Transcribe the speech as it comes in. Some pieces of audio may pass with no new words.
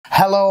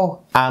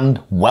Hello and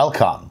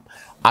welcome.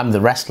 I'm the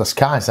Restless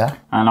Kaiser.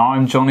 And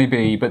I'm Johnny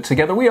B, but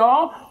together we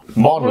are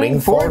Modelling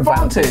for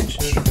Advantage.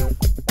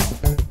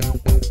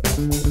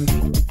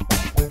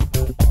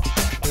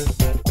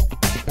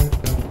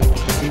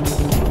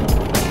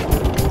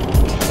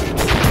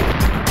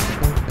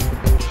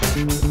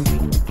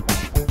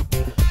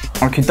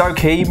 Okie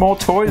dokie, more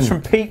toys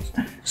from Pete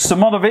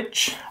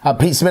Simonovich.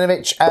 Pete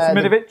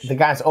Simonovich. The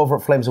guys over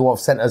at Flames of War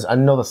have sent us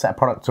another set of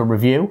products to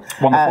review.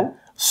 Wonderful.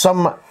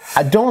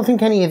 I don't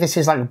think any of this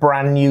is like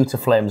brand new to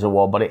Flames of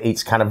War, but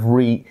it's kind of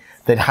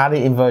they'd had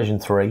it in version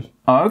 3.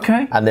 Oh,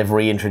 okay. And they've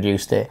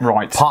reintroduced it.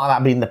 Right. Part of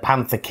that being the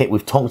Panther kit.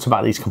 We've talked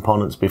about these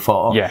components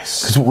before.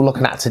 Yes. Because what we're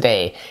looking at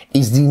today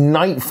is the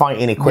night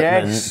fighting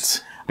equipment.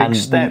 Yes. And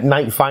the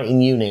night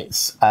fighting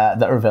units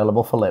that are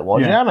available for late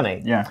war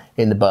Germany. Yeah.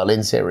 In the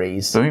Berlin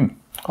series. Boom.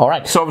 All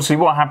right. So obviously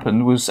what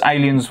happened was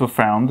aliens were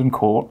found and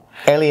caught.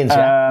 Aliens,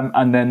 yeah.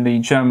 And then the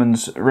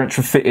Germans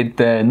retrofitted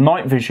their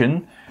night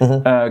vision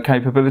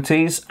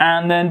capabilities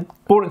and then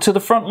brought it to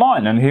the front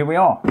line. And here we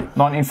are,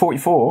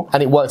 1944.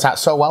 And it worked out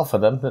so well for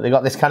them that they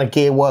got this kind of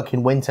gear work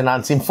in winter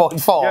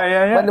 1944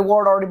 when the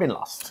war had already been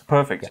lost.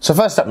 Perfect. So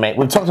first up, mate,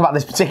 we've talked about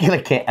this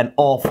particular kit an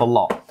awful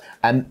lot.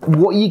 And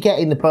what you get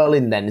in the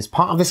Berlin then is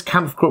part of this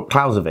Kampfgruppe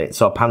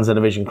Clausewitz, or Panzer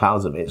Division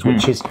Clausewitz,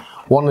 which is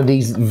one of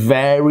these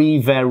very,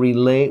 very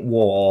late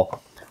war,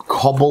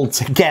 cobbled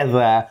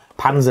together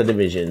Panzer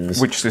divisions.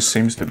 Which this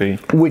seems to be.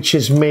 Which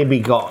has maybe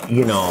got,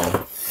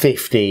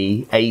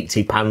 50,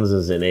 80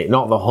 Panzers in it,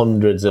 not the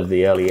hundreds of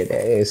the earlier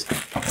days.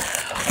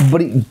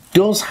 But it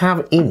does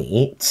have in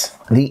it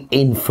the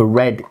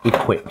infrared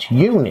equipped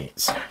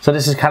units. So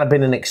this has kind of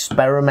been an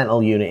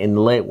experimental unit in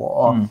the late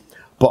war.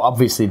 But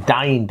obviously,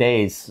 dying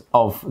days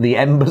of the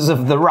embers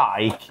of the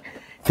Reich,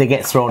 they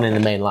get thrown in the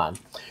main line.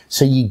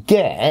 So you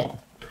get,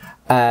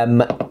 in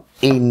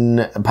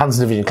Panzer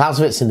Division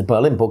Clausewitz, in the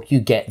Berlin book, you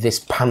get this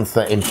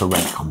Panther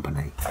infrared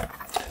company.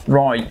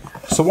 Right.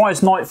 So why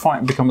has night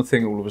fighting become a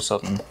thing all of a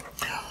sudden?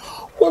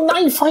 Well,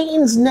 night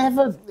fighting's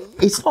never...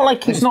 It's not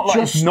like it's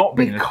not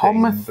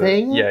become a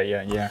thing.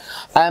 Yeah.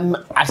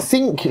 I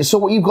think... So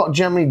what you've got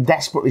Germany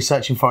desperately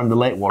searching for in the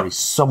late war is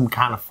some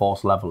kind of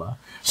force leveler.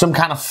 Some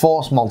kind of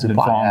force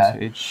multiplier.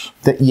 Advantage.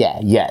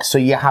 Yeah. So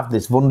you have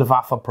this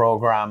Wunderwaffe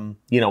program,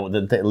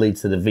 that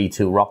leads to the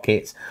V2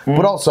 rockets.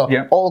 But also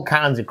all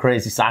kinds of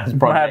crazy science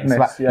projects.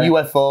 Madness,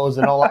 UFOs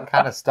and all that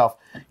kind of stuff.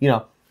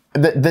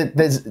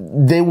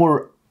 They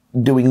were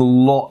doing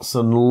lots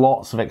and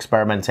lots of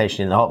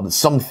experimentation in the hope that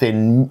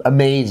something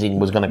amazing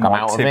was going to come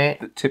out of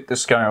it. Tip the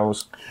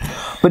scales.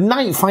 But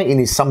night fighting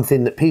is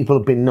something that people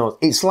have been known.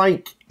 It's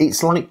like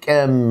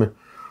Ruse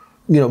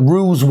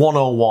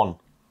 101.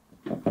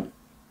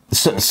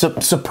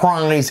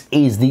 Surprise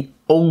is the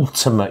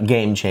ultimate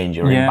game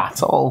changer in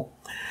battle.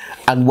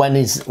 And when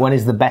is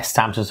the best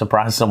time to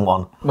surprise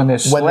someone? When they're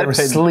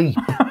asleep.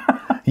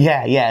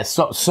 Yeah.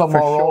 Some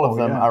or all of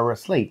them are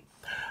asleep.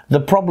 The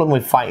problem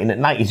with fighting at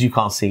night is you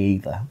can't see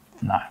either.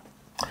 No.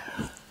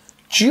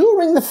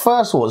 During the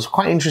First War, what's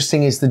quite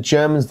interesting is the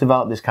Germans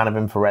developed this kind of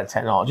infrared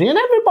technology, and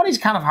everybody's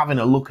kind of having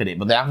a look at it,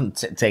 but they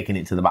haven't taken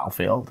it to the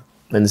battlefield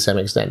in the same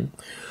extent.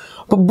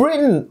 But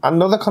Britain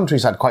and other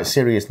countries had quite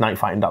serious night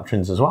fighting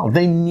doctrines as well.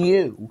 They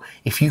knew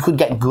if you could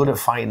get good at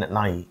fighting at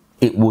night,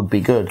 it would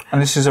be good.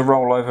 And this is a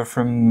rollover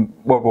from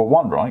World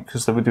War I, right?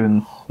 Because they were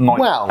doing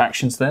night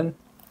actions then.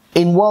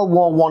 In World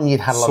War I,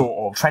 you'd had a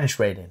lot of trench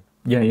raiding.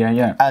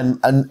 Yeah. And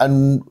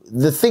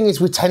the thing is,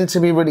 we tend to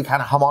be really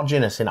kind of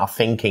homogenous in our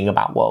thinking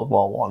about World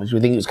War I. Is we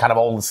think it was kind of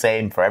all the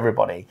same for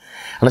everybody,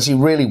 unless it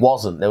really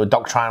wasn't. There were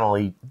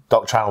doctrinal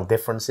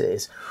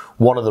differences.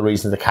 One of the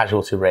reasons the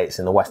casualty rates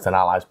in the Western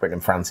Allies, Britain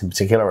and France in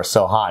particular, are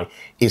so high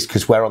is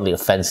because we're on the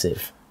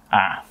offensive.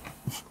 Right.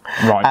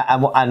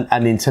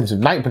 And in terms of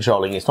night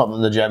patrolling, it's not that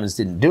the Germans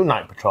didn't do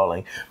night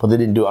patrolling, but they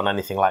didn't do it on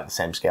anything like the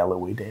same scale that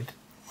we did.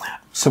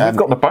 So we've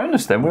got the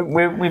bonus then.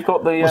 We've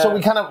got the. So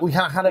we kind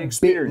of had a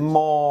bit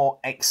more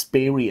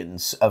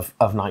experience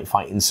of night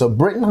fighting. So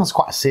Britain has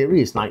quite a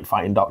serious night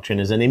fighting doctrine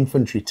as an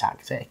infantry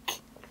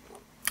tactic.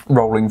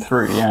 Rolling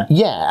through, yeah.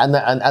 Yeah,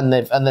 and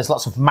there's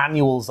lots of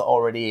manuals that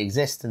already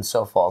exist and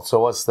so forth.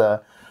 So what's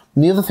the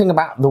other thing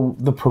about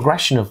the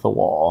progression of the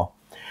war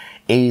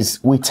is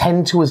we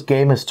tend to, as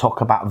gamers,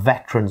 talk about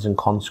veterans and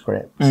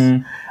conscripts.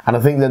 And I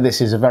think that this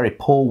is a very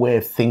poor way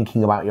of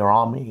thinking about your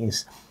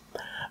armies.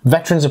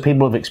 Veterans are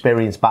people who've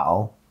experienced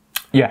battle.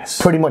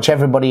 Yes. Pretty much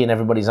everybody in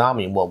everybody's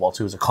army in World War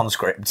II was a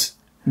conscript.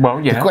 Well,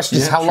 yeah. The question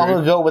is how long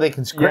ago were they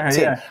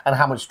conscripted and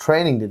how much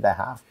training did they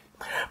have?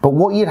 But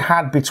what you'd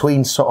had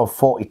between sort of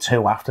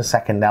 42 after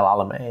Second El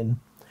Alamein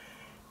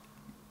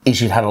is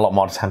you'd had a lot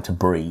more time to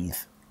breathe.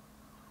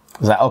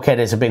 It's like, okay,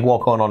 there's a big war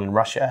going on in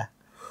Russia,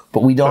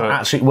 but we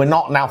don't we're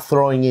not now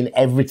throwing in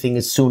everything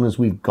as soon as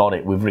we've got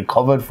it. We've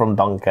recovered from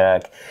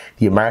Dunkirk.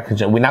 The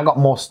Americans, we now got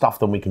more stuff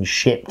than we can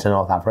ship to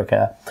North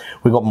Africa.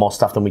 We've got more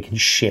stuff than we can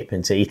ship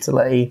into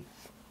Italy.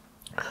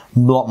 A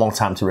lot more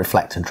time to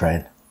reflect and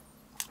train.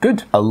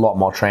 Good. A lot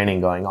more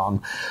training going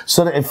on.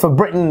 So that for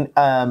Britain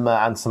and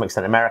to some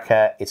extent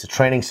America, it's a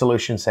training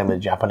solution, same with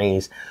the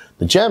Japanese.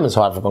 The Germans,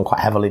 however, have gone quite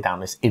heavily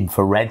down this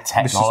infrared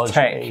technology. This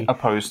is tech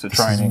opposed to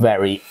training. This is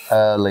very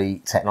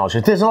early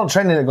technology. There's a lot of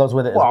training that goes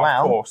with it as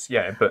well. Of course,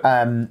 yeah. But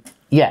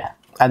yeah,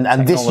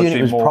 and this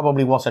unit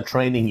probably was a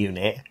training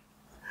unit,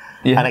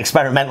 an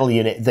experimental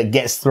unit that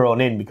gets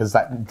thrown in because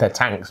they're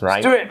tanks,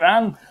 right? Let's do it,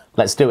 man.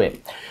 Let's do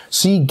it.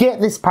 So you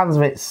get this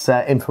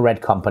Panzerwitz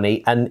infrared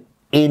company, and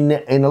in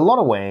a lot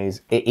of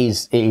ways, it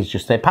is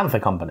just a Panther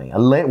company, a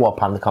late war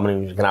Panther company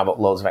which can have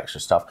loads of extra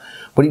stuff,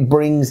 but it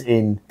brings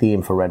in the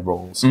infrared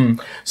rules.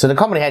 So the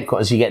company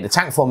headquarters, you get the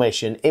tank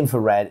formation,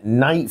 infrared,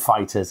 night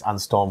fighters, and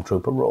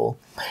stormtrooper rule.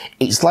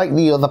 It's like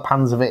the other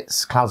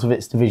Panzerwitz,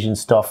 Clausewitz division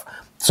stuff.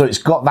 So it's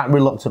got that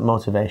reluctant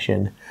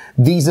motivation.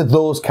 These are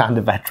those kind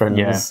of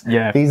veterans.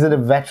 Yeah. These are the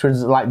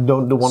veterans that like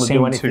don't want to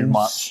do anything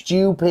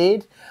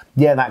stupid.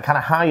 Yeah, that kind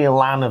of high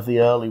elan of the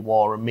early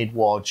war and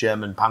mid-war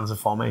German panzer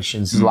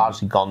formations is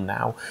largely gone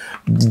now.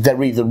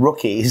 They're either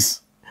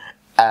rookies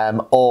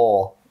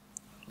or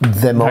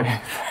they're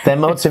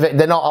motivated.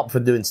 They're not up for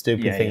doing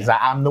stupid things.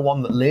 Like, I'm the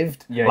one that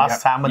lived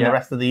last time when the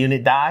rest of the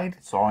unit died.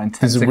 So I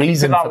intend There's a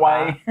reason that for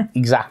way. That.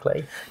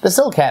 Exactly. They're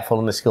still careful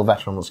on the skill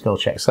veteran and skill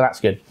check, so that's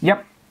good.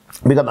 Yep.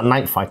 We got the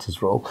night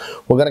fighters rule.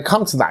 We're going to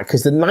come to that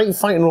because the night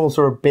fighting rules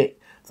are a bit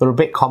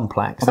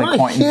complex. They're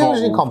not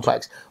hugely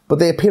complex, but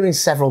they appear in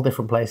several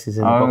different places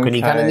in the book, and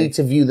you kind of need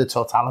to view the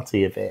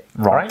totality of it.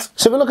 Right.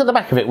 So if we look at the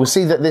back of it, we'll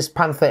see that this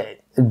Panther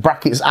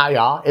brackets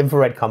IR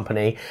infrared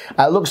company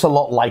looks a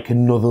lot like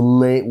another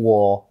late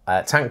war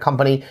tank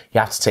company. You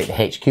have to take the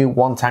HQ,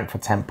 1 tank for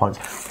 10 points.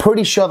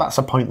 Pretty sure that's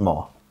a point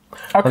more.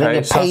 Okay, I think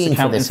you're paying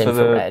for this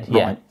infrared.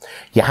 Yeah,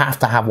 you have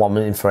to have one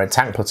infrared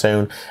tank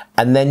platoon,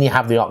 and then you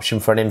have the option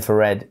for an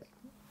infrared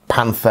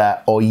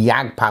Panther or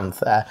Jag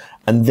Panther,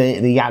 and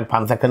the Jag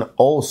Panther can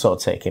also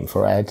take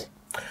infrared,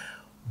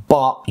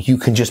 but you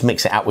can just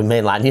mix it out with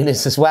mainline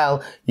units as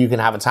well. You can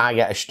have a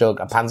Tiger, a Stug,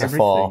 a Panzer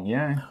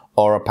IV,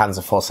 or a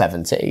Panzer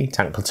 470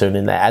 tank platoon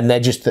in there, and they're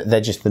just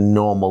the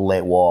normal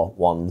late war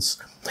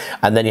ones.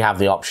 And then you have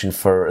the option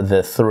for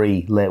the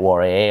 3 late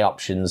war AA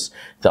options: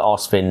 the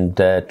Ostwind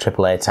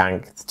AAA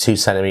tank, the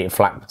 2cm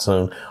flak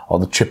platoon, or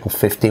the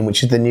 15,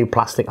 which is the new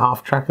plastic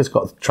half track. It's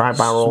got the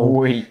tri-barrel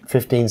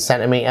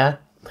 15cm.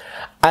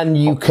 And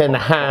you can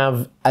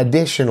have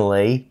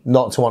additionally,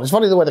 not to one. It's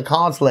funny the way the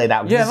card's laid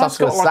out. Yeah, that's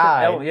got to the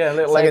side.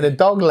 It's like in a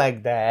dog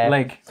leg there.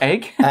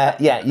 Egg.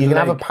 Yeah, you can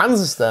have a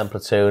Panzerstern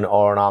platoon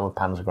or an Armoured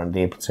Panzer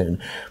Grenadier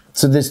platoon.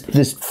 So there's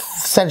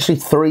essentially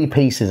 3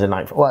 pieces of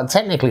night. Well,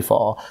 technically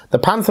 4. The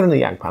Panther and the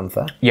Jag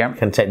Panther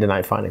can take the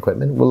night fighting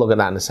equipment. We'll look at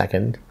that in a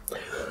second.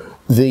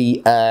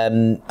 The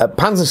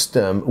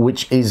Panzersturm,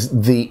 which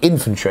is the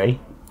infantry,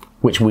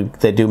 which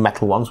they do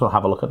metal ones. We'll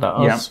have a look at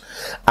those.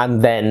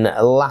 And then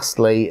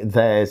lastly,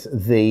 there's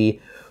the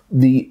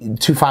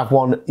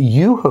 251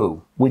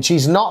 Yoo-hoo, which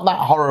is not that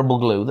horrible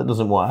glue that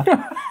doesn't work.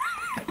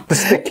 The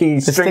sticky,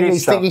 stringy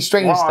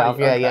stuff.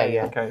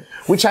 Yeah. Okay.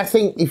 Which I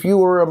think, if you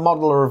were a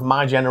modeler of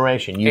my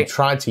generation, you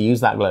tried to use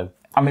that glue.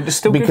 I mean, it's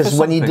still because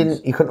when you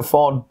couldn't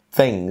afford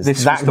things.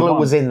 That glue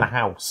was in the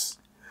house.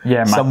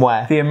 Yeah, man.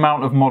 Somewhere. The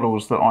amount of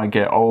models that I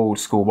get, old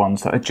school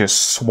ones that are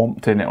just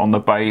swamped in it on the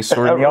base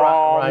or in the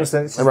arms.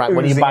 Right.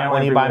 When you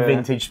buy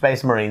vintage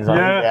Space Marines,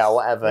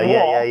 whatever.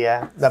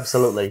 Yeah.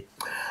 Absolutely.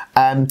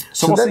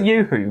 So what's a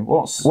Yoo-hoo?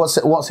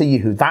 What's a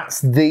Yoo-hoo?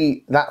 That's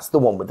the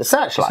one with the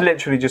searchlight. It's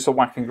literally just a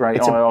whacking great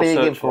IR searchlight. It's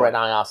a big infrared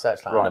IR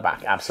searchlight on the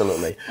back.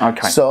 Absolutely.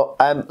 Okay. So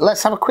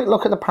let's have a quick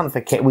look at the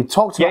Panther kit. We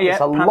talked about this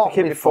a lot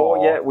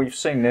before. Yeah, we've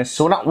seen this.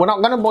 So we're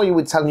not going to bore you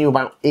with telling you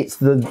about it's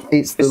the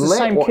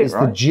same kit, it's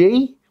the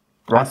G.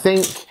 I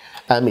think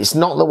it's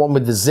not the one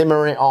with the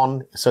Zimmer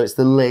on, so it's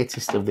the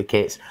latest of the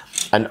kits.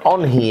 And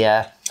on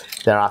here,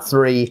 there are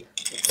 3,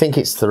 I think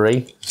it's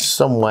 3,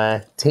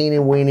 somewhere, teeny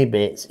weeny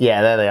bits.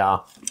 Yeah, there they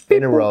are,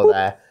 in a row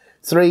there.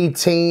 3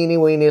 teeny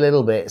weeny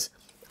little bits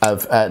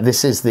of,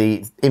 this is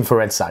the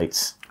infrared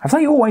sights. Have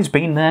they always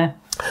been there?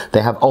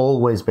 They have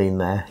always been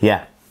there,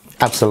 yeah,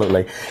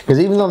 absolutely. Because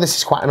even though this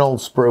is quite an old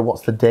sprue,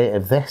 what's the date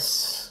of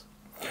this?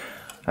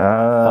 That's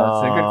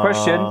a good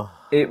question.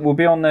 It will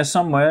be on there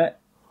somewhere.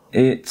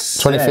 It's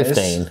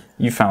 2015.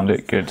 You found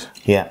it, good.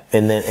 Yeah,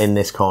 in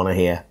this corner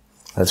here,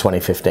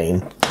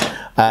 2015.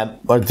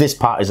 Well, this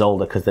part is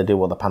older because they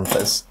do other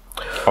Panthers.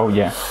 Oh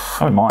yeah,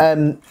 oh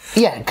my.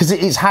 Yeah, because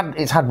it's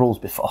had rules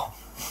before.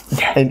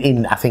 Yeah.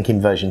 I think in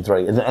version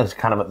 3, it's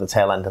kind of at the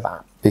tail end of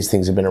that. These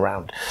things have been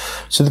around.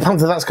 So the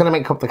Panther, that's going to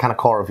make up the kind of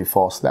core of your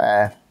force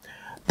there.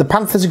 The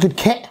Panther's a good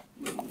kit.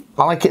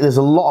 I like it. There's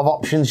a lot of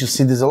options. You'll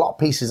see there's a lot of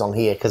pieces on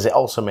here because it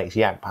also makes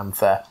Jag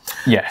Panther.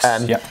 Yes.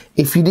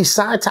 If you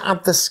decide to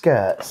add the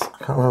skirts,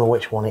 I can't remember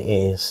which one it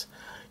is.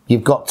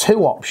 You've got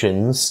 2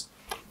 options,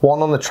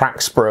 one on the track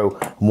sprue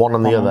and one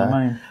on the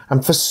other.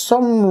 And for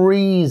some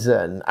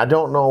reason, I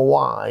don't know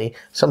why,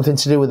 something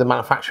to do with the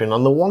manufacturing,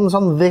 on the ones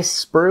on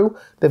this sprue,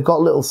 they've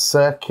got little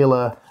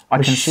circular I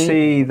can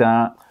see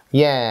that.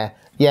 Yeah.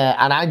 Yeah,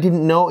 and I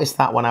didn't notice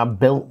that when I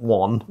built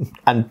one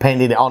and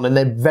painted it on, and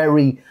they're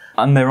very...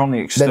 And they're on the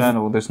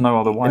external, there's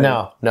no other way.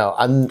 No,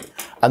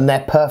 and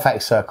they're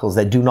perfect circles.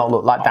 They do not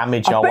look like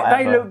damage or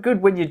whatever. They look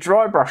good when you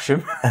dry brush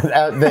them.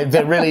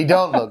 They really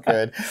don't look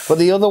good. But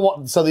the other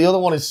one, the other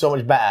one is so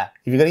much better.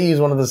 If you're going to use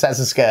one of the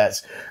sets of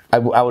skirts, I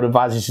would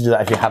advise you to do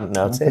that if you hadn't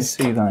noticed. I can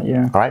see that,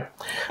 yeah. All right.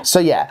 So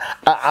yeah,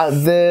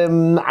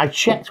 I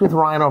checked with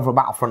Ryan over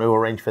Battlefront who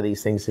arranged for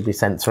these things to be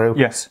sent through.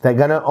 Yes. They're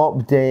going to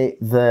update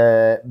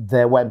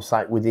their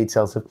website with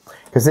details of,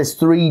 because there's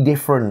 3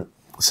 different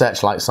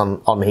searchlights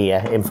on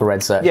here,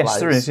 infrared searchlights. Yes,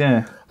 there is,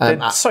 yeah.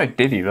 They're so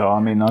divvy though,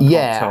 I mean, I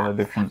can't tell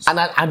the difference. And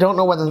I don't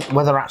know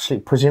whether actually,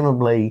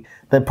 presumably,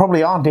 there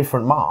probably are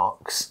different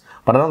marks,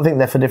 but I don't think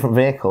they're for different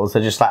vehicles.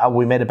 They're just like, oh,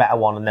 we made a better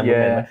one, and then we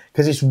made it.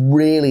 Because it's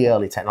really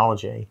early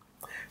technology.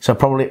 So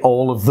probably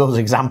all of those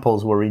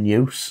examples were in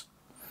use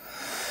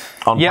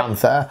on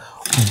Panther.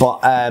 But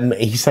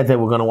he said they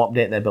were going to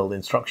update their build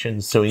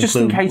instructions to include... Just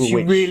in case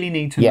you really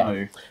need to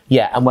know.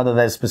 Yeah, and whether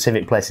there's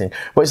specific placing.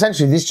 But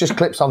essentially, this just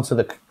clips onto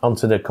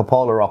the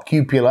cupola or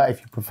cupola,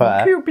 if you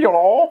prefer.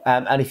 Cupola.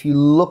 And if you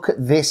look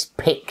at this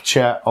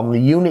picture on the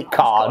unit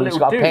card, it's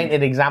got a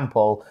painted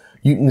example,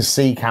 you can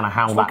see kind of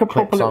how that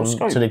clips on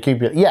to the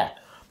cupola. Yeah.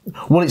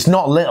 Well, it's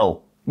not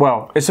little.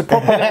 Well, it's a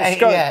proper little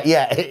scope.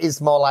 Yeah,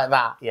 it's more like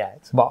that. Yeah,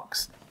 it's a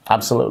box.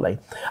 Absolutely.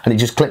 And it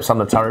just clips on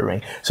the turret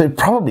ring. So it's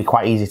probably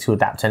quite easy to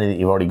adapt any that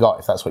you've already got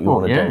if that's what you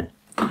want to do.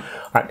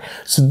 Right.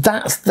 So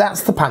that's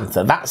the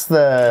Panther. That's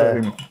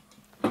the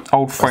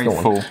Old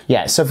Faithful.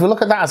 Yeah, so if we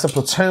look at that as a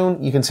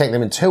platoon, you can take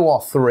them in 2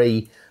 or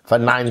 3 for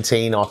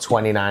 19 or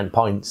 29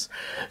 points.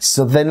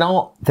 So they're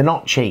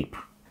not cheap.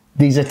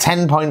 These are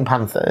 10-point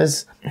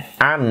Panthers,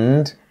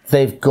 and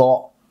they've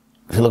got,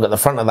 if you look at the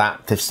front of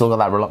that, they've still got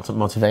that reluctant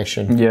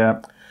motivation.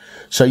 Yeah.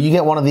 So you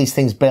get one of these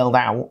things bailed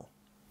out,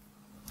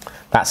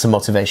 that's a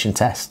motivation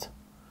test.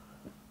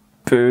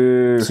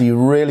 Boo. So you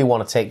really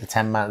want to take the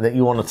 10-man, that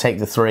you want to take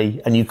the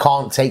 3, and you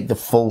can't take the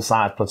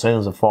full-size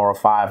platoons of 4 or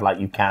 5 like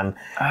you can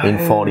in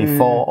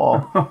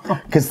 44,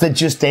 because there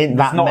just ain't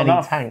that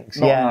many tanks.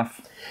 Not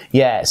enough.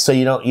 Yeah, so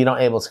you're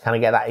not able to kind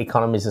of get that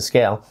economies of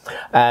scale.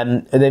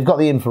 They've got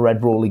the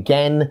infrared rule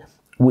again,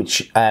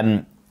 which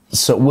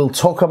so we'll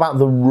talk about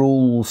the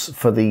rules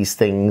for these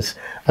things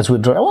as we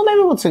draw. Well,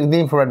 maybe we'll take the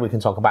infrared. We can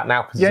talk about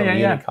now because it's on the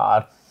unit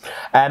card.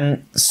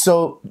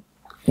 So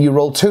you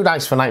roll 2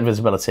 dice for night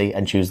visibility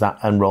and choose that,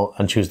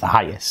 and choose the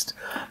highest.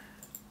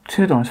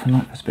 2 dice for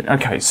night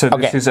visibility. Okay, so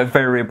this is a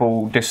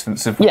variable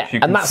distance of which you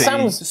can see.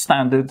 Sounds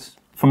standard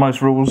for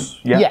most rules.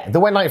 Yeah, the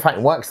way night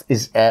fighting works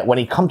is when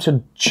you come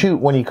to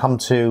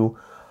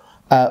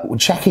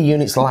check a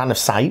unit's line of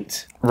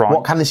sight. Right.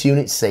 What can this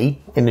unit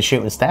see in the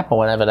shooting step, or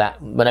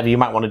whenever you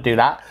might want to do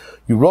that?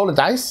 You roll a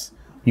dice,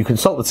 you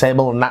consult the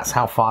table, and that's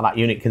how far that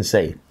unit can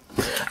see.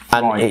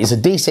 And it is a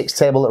D6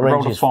 table that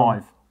ranges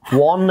from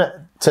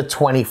 1 to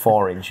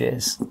 24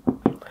 inches.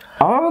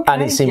 Oh, okay.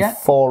 And it's in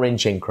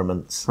 4-inch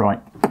increments.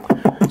 Right.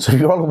 So if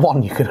you roll a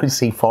 1, you can only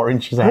see 4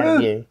 inches ahead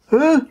of you.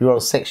 You roll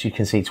a 6, you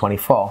can see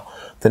 24.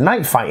 The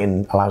night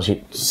fighting allows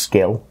you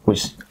skill,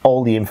 which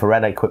all the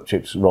infrared equipped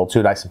troops roll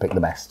 2 dice and pick the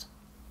best.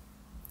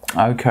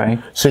 Okay.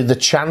 So the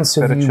chance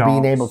of you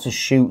being able to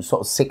shoot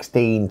sort of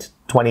 16 to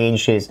 20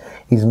 inches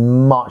is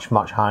much,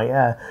 much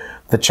higher.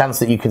 The chance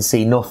that you can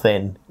see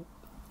nothing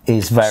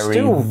is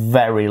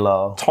very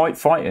low. Tight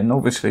fighting,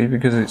 obviously,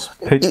 because it's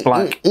pitch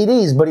black. It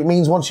is, but it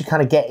means once you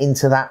kind of get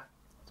into that,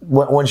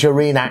 once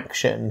you're in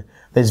action,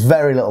 there's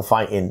very little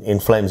fighting in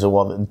Flames of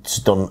War that's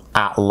done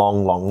at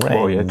long range.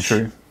 Oh yeah,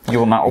 true. You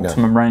want that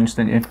optimum range,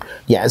 don't you?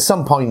 Yeah, at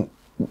some point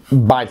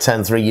by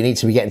turn 3, you need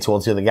to be getting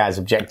towards the other guy's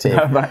objective,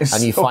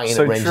 and you're fighting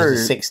at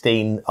ranges of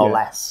 16 or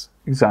less.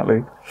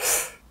 Exactly.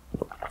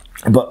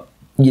 But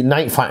your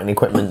night fighting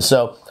equipment,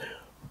 so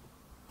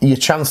your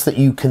chance that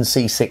you can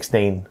see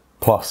 16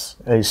 plus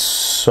is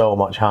so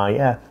much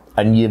higher,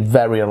 and you're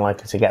very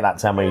unlikely to get that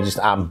time where you just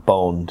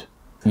boned.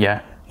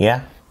 Yeah.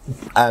 Yeah.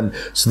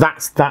 So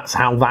that's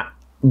how that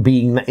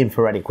being the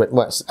infrared equipment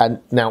works. And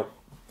now,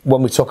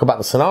 when we talk about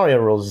the scenario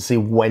rules, you see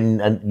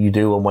when you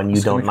do and when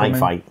you don't night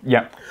fight.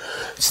 Yeah.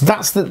 So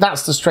that's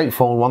the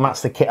straightforward one.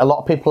 That's the kit. A lot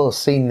of people have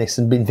seen this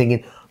and been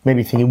thinking,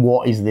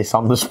 what is this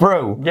on the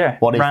sprue? Yeah.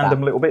 What is random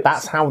that? Little bits.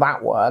 That's how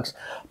that works.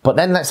 But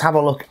then let's have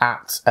a look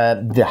at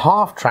the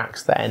half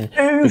tracks then,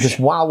 because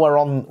while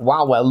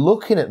we're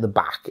looking at the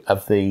back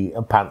of the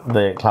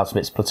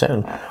Cloudsmith's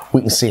platoon,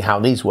 we can see how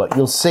these work.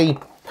 You'll see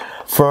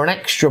for an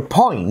extra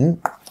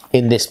point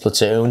in this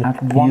platoon,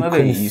 you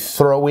can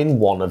throw in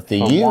one of the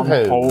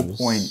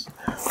U-Hooms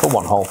for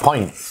 1 whole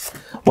point.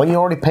 When you're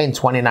already paying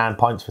 29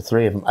 points for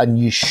 3 of them, and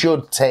you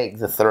should take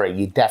the 3,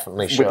 you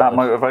definitely should. With that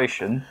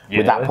motivation.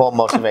 With that poor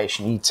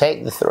motivation, you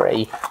take the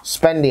 3,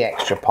 spend the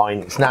extra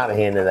point, it's neither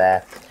here nor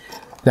there.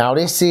 Now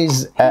this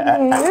is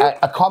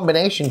a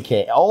combination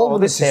kit. All the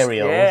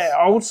materials.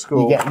 Old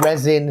school. You get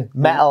resin,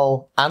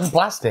 metal, and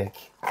plastic.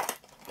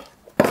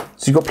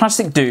 So you've got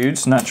plastic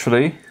dudes,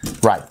 naturally.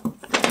 Right.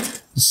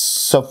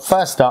 So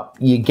first up,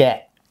 you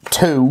get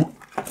two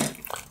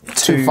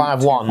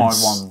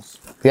 5.1s.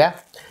 Yeah?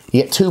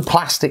 You get 2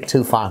 plastic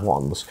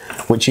 251s,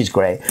 which is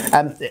great.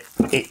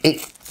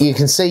 You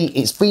can see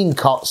it's been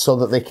cut so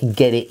that they can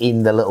get it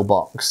in the little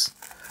box.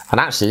 And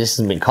actually, this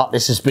hasn't been cut.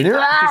 This has been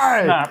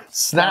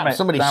snap.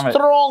 Somebody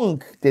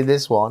strong did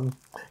this one.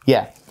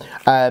 Yeah.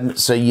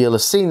 So you'll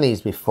have seen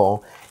these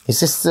before.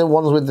 Is this the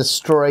ones with the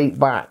straight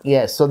back?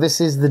 Yeah. So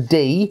this is the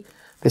D.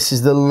 This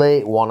is the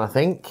late one, I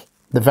think.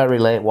 The very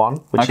late one,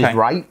 which is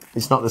right.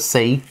 It's not the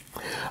C.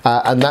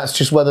 And that's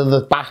just whether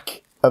the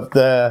back of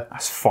the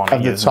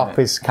top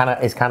is kind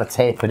of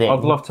tapered in. I'd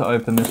love to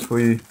open this for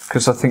you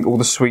because I think all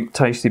the sweet,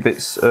 tasty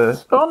bits. Oh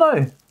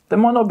no. They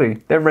might not be.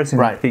 They're resin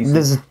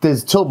pieces.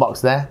 There's a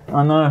toolbox there.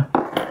 I know.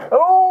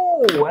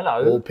 Oh,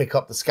 hello. We'll pick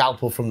up the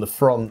scalpel from the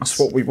front. That's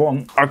what we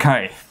want.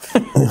 Okay.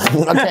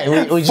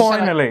 Okay. We just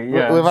finally.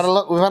 We've had a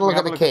look. We've had a look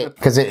at the kit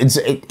because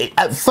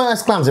at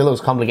first glance it looks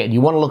complicated.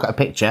 You want to look at a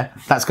picture.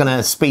 That's going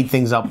to speed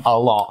things up a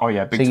lot. Oh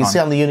yeah, big So you time. can see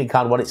on the unit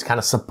card what it's kind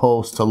of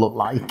supposed to look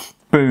like.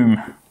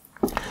 Boom.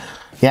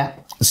 Yeah.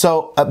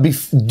 So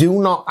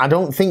I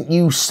don't think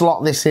you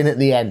slot this in at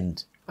the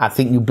end. I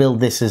think you build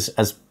this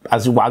as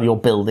while you're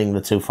building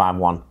the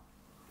 251.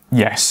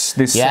 Yes,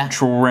 this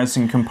central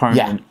resin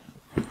component.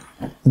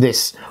 Yeah.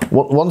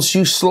 Once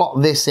you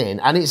slot this in,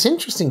 and it's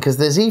interesting because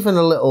there's even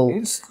a little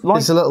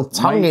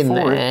tongue in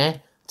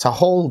there to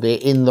hold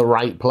it in the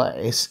right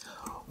place.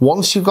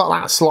 Once you've got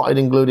that slotted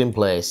and glued in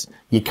place,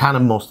 you're kind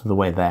of most of the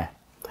way there.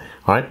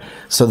 All right.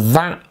 So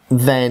that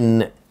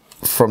then.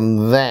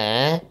 From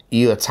there,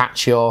 you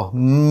attach your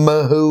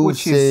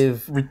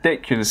massive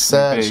ridiculous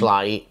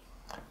searchlight.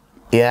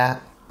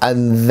 Yeah,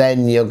 and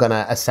then you're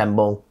gonna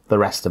assemble the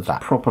rest of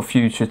that. Proper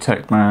future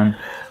tech, man.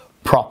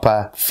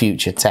 Proper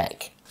future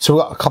tech. So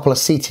we've got a couple of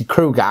seated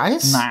crew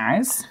guys.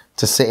 Nice.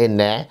 To sit in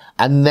there,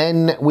 and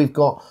then we've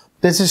got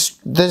there's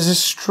a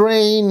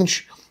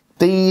strange.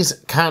 These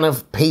kind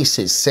of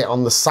pieces sit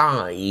on the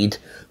side.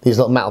 These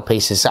little metal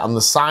pieces sit on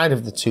the side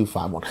of the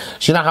 251.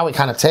 So you know how it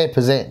kind of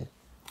tapers in.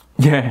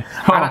 Yeah,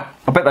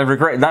 I bet they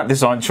regretted that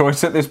design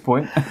choice at this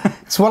point.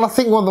 So, well, I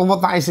think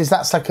what that is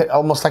that's like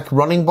almost like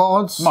running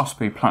boards. Must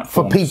be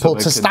platforms for people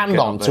to stand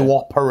on to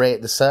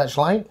operate the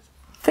searchlight.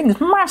 Thing's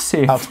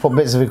massive. How to put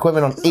bits of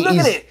equipment on. Look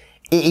at it.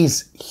 It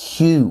is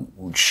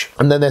huge.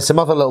 And then there's some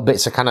other little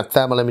bits of kind of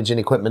thermal imaging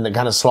equipment that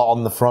kind of slot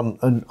on the front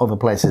and other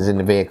places in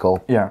the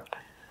vehicle. Yeah.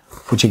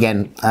 Which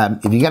again,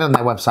 if you get on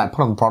their website,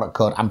 put on the product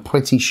code. I'm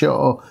pretty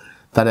sure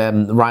that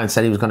Ryan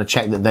said he was going to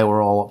check that they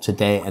were all up to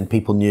date and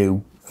people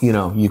knew. You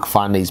know, you can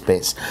find these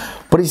bits,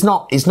 but it's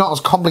not as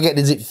complicated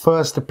as it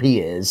first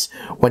appears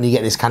when you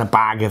get this kind of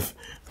bag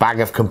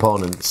of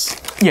components.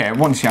 Yeah,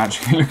 once you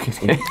actually look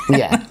at it.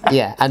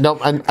 yeah, and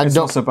it's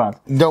not so bad.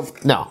 No,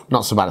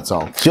 not so bad at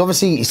all. So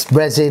obviously it's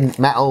resin,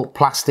 metal,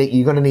 plastic.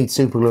 You're going to need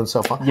super glue and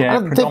so forth. Yeah,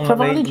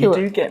 predominantly you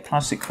do get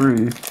plastic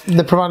crew.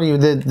 They provide you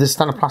the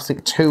standard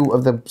plastic 2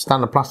 of the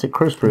standard plastic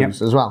crew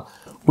screws as well,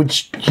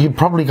 which you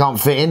probably can't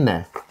fit in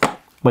there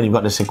when you've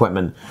got this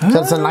equipment.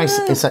 So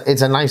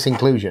it's a nice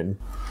inclusion.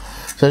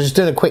 So just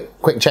doing a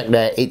quick check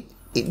there. It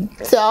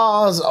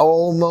does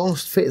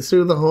almost fit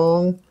through the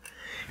hole.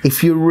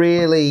 If you're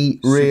really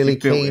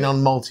keen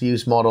on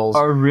multi-use models,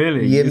 oh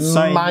really? You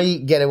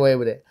might get away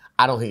with it.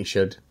 I don't think you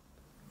should.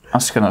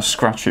 That's gonna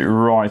scratch it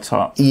right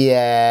up.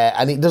 Yeah,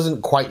 and it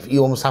doesn't quite.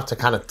 You almost have to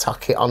kind of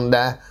tuck it on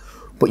there,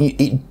 but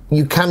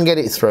you can get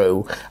it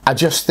through. I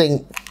just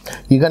think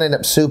you're gonna end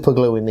up super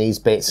gluing these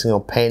bits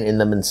and painting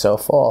them and so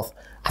forth.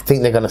 I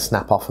think they're going to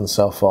snap off and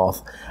so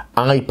forth.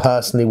 I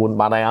personally wouldn't,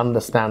 but I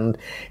understand.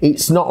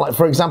 It's not like,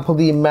 for example,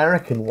 the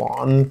American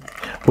one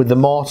with the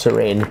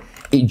mortar in,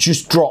 it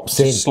just drops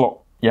in.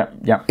 Slot. Yeah.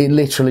 It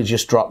literally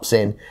just drops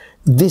in.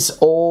 This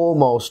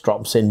almost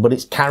drops in, but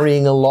it's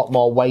carrying a lot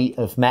more weight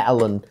of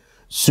metal and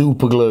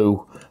super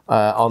glue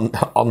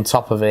on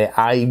top of it.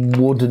 I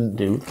wouldn't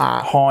do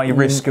that. High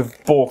risk of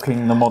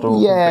balking the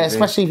model. Yeah, completely.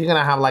 Especially if you're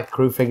going to have like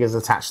crew figures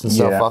attached and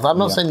so forth. I'm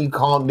not saying you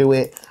can't do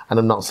it, and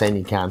I'm not saying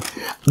you can.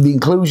 The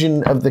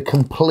inclusion of the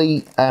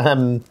complete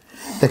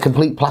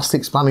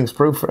plastic spanning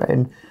sprue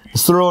frame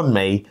has thrown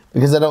me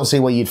because I don't see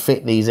where you'd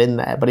fit these in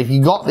there. But if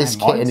you got this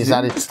kit and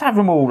decided just have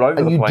them all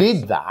over the place, and you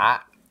did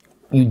that.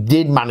 You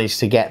did manage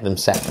to get them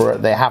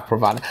separate. They have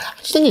provided. I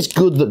just think it's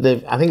good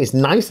that I think it's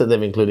nice that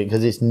they've included it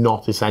because it's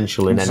not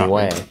essential in any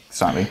way.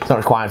 Exactly. It's not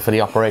required for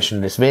the operation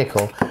of this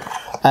vehicle.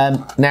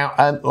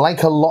 Now,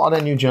 like a lot of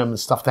their new German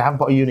stuff, they haven't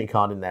put a unit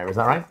card in there. Is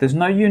that right? There's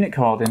no unit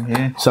card in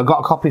here. So I got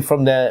a copy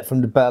from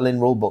the Berlin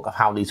rulebook of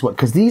how these work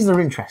because these are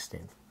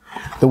interesting.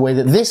 The way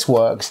that this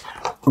works,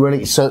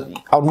 really. So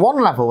on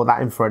one level, with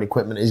that infrared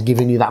equipment is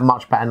giving you that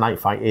much better night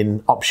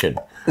fighting option.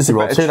 You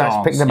roll 2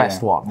 dice, pick the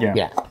best one.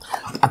 Yeah.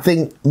 I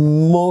think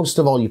most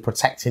of all, you're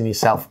protecting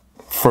yourself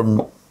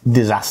from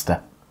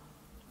disaster.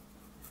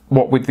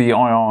 What with the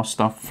IR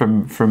stuff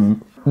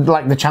from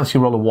like the chance you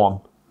roll a 1.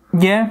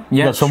 Yeah.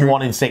 That's from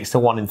 1 in 6 to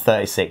 1 in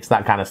 36.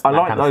 That kind of stuff. I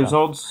like those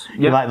odds. Yep.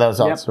 You like those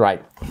odds,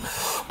 right?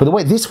 But the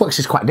way this works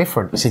is quite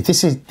different. See,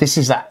 this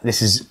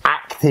is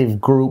active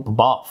group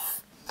buff.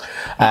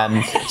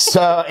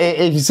 So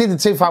if you see the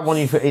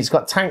 251, it's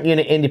got tank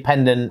unit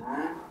independent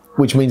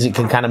which means it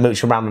can kind of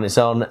mooch around on its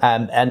own,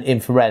 and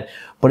infrared.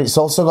 But it's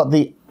also got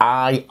the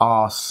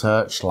IR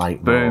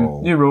searchlight Boom.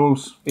 rule. New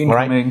rules.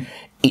 Incoming. Right?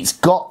 It's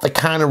got the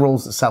kind of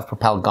rules that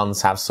self-propelled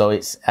guns have, so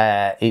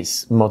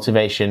its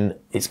motivation,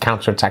 its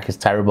counterattack is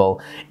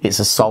terrible, its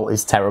assault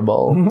is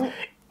terrible.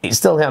 It's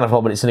still kind of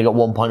full, but it's only got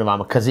 1 point of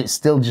armor because it's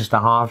still just a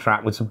hard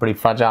track with some pretty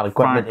fragile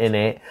equipment in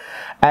it.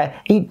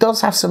 It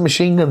does have some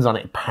machine guns on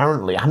it,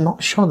 apparently. I'm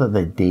not sure that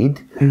they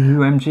did.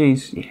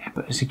 UMGs, yeah,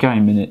 but it's a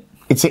game, innit?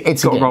 It's a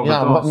game,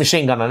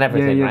 machine gun and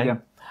everything, right? Yeah.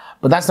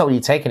 But that's not what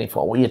you're taking it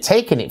for. What you're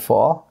taking it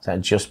for, so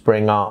just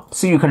bring up...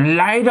 So you can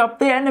light up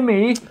the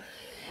enemy.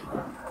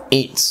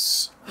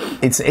 It's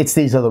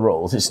these other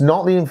rules. It's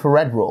not the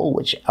infrared rule,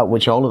 which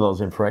all of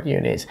those infrared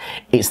units.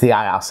 It's the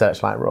IR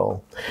searchlight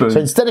rule. Boom. So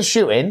instead of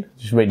shooting,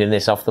 just reading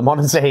this off the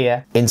monitor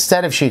here,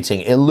 instead of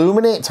shooting,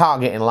 illuminate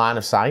target in line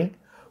of sight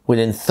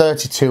within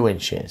 32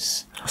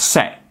 inches.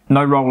 Set.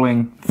 No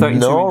rolling. 32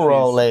 inches. No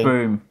rolling.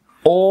 Boom.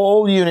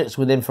 All units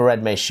with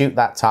infrared may shoot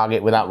that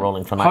target without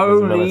rolling for night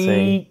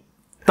visibility.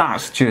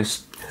 That's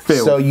just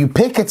filth. So you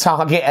pick a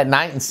target at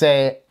night and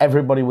say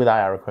everybody with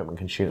IR equipment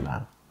can shoot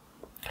that.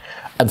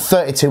 And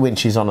 32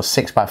 inches on a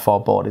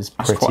 6x4 board is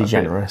pretty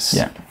generous.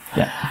 Yeah,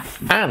 yeah.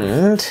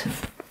 And...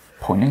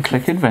 point and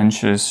click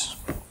adventures.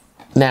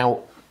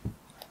 Now,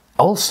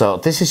 also,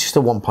 this is just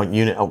a 1 point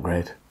unit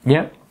upgrade.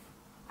 Yep.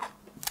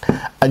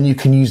 And you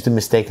can use the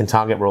mistaken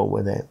target rule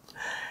with it.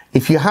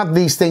 If you had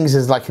these things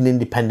as like an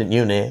independent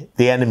unit,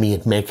 the enemy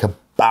would make an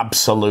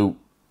absolute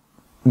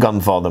gun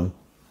for them.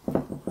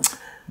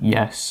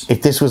 Yes.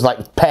 If this was like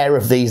a pair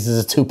of these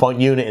as a 2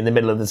 point unit in the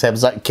middle of the table,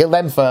 it's like, kill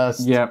them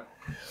first. Yep.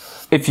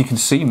 If you can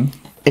see them.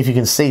 If you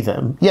can see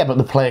them. Yeah, but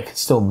the player can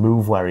still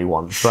move where he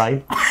wants,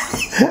 right?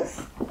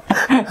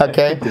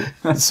 Okay?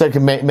 So he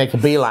can make a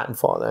beeline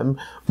for them.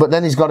 But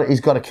then he's got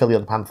to kill the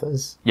other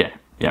Panthers. Yeah,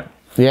 yeah.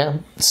 Yeah?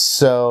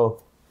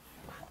 So...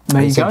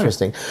 there it's you go.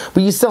 Interesting.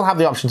 But you still have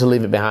the option to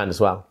leave it behind as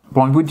well.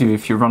 Why would you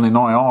if you're running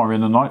IR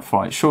in a night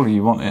fight? Surely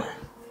you want it.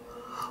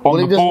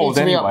 On the board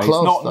anyway.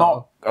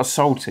 Not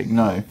assaulting,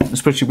 no.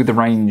 Especially with the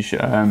range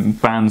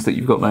bands that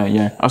you've got there,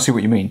 yeah. I see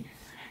what you mean.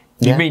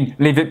 You mean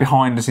leave it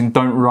behind as in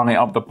don't run it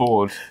up the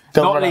board.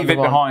 Not leave it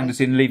behind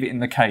as in leave it in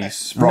the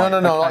case. Right.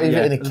 No, not leave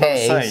it in the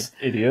case.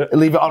 Idiot.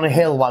 Leave it on a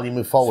hill while you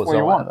move forwards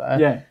or whatever.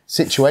 Yeah.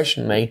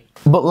 Situationally.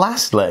 But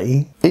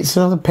lastly, it's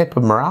another pip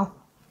of morale.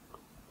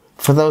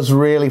 For those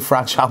really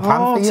fragile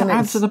Panther units. To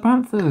add to the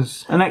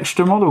Panthers. An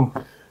extra model.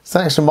 It's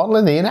an extra model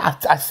in the unit.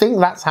 I think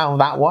that's how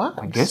that works.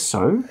 I guess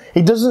so.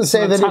 It doesn't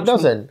say that it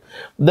doesn't.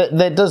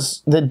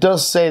 There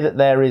does say that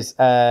there is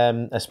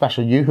a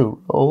special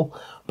Yoo-hoo rule,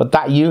 but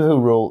that Yoo-hoo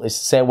rule is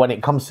to say when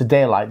it comes to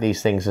daylight,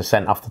 these things are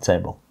sent off the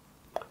table.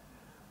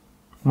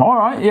 All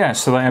right, yeah,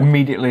 so they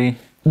immediately...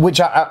 Which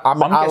I'm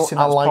guessing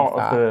that's like part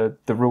that. of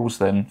the rules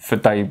then, for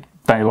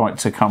daylight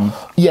to come.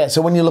 Yeah,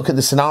 so when you look at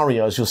the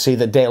scenarios, you'll see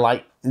that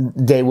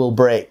day will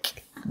break.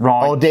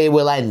 Right. Or day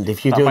will end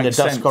if you're doing a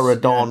dusk or a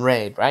dawn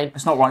raid, right?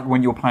 It's not like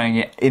when you're playing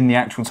it in the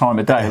actual time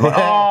of day. Like,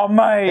 oh,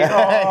 mate.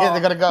 Yeah,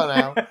 they've got to go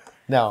now.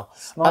 No.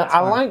 I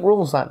like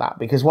rules like that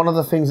because one of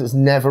the things that's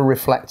never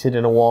reflected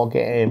in a war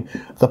game,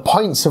 the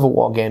points of a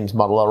war games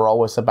model are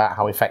always about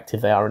how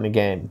effective they are in a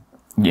game.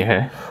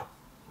 Yeah.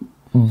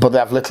 But they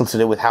have little to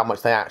do with how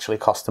much they actually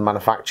cost to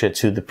manufacture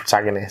to the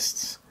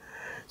protagonists.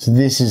 So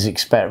this is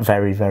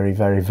very, very,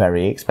 very,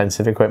 very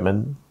expensive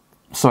equipment.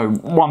 So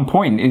 1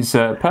 point is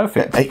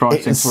perfect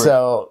pricing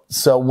for it.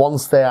 So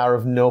once they are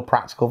of no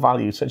practical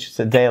value, such as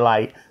the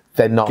daylight,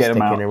 they're not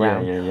sticking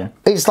around. Yeah.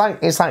 It's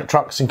like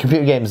trucks and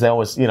computer games. They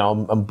always,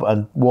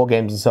 and war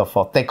games and so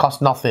forth. They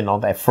cost nothing or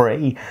they're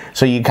free.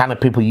 So you kind of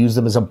people use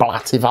them as a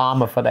ablative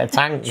armor for their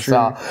tanks. You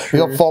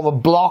got form a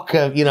block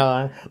of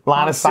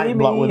line of sight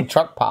block with a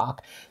truck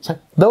park. So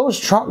those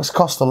trucks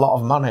cost a lot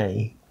of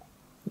money.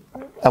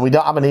 And we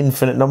don't have an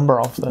infinite number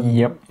of them.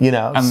 Yep.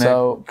 And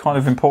they're kind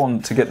of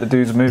important to get the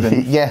dudes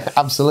moving. Yeah,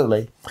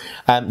 absolutely.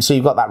 So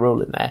you've got that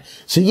rule in there.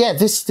 So yeah,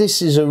 this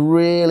is a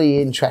really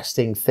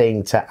interesting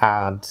thing to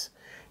add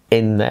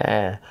in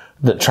there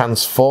that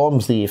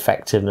transforms the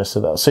effectiveness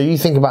of those. So you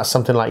think about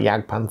something like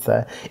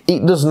Jagdpanther.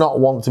 It does not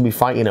want to be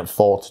fighting at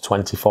 4 to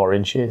 24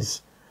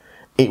 inches.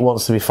 It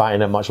wants to be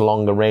fighting at much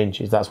longer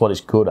ranges. That's what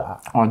it's good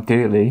at.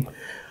 Ideally.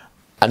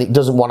 And it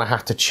doesn't want to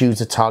have to choose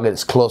a target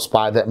that's close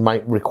by that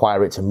might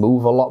require it to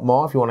move a lot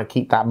more. If you want to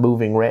keep that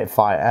moving rate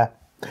fighter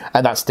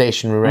and that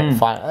stationary rate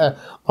fighter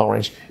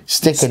orange,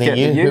 sticking a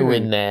Yoo-hoo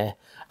in there,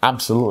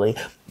 absolutely.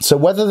 So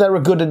whether they're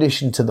a good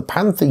addition to the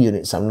Panther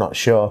units, I'm not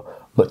sure,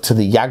 but to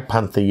the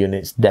Jagdpanther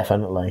units,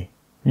 definitely.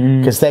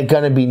 Because they're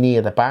going to be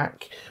near the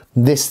back.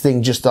 This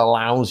thing just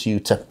allows you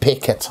to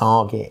pick a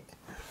target.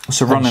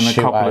 So running a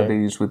couple of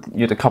these with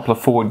a couple of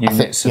forward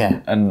units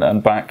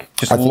and back,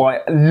 just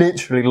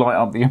literally light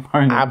up the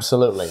opponent.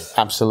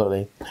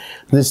 Absolutely.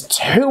 There's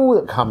 2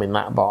 that come in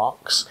that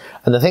box,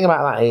 and the thing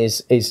about that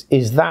is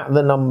that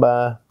the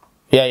number?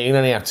 Yeah, you can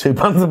only have 2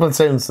 Panther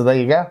platoons, so there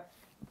you go.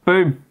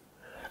 Boom.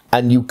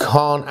 And you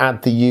can't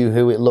add the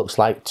Yoo-hoo, it looks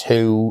like,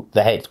 to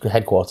the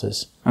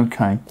headquarters.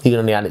 Okay. You can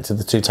only add it to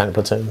the 2 tank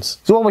platoons.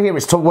 So while we're here,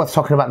 it's worth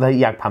talking about the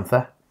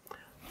Jagdpanther.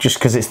 just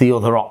because it's the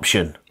other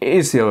option. It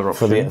is the other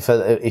option.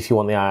 For if you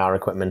want the IR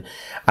equipment.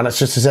 And it's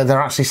just to say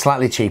they're actually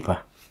slightly cheaper.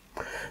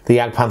 The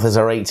Jagd Panthers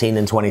are 18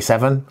 and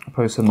 27.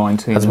 Opposed to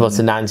 19. As opposed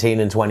to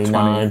 19 and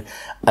 29. 20.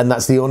 And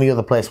that's the only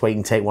other place where you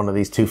can take one of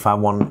these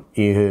 251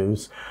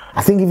 Yoo-Hoos.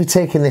 I think if you're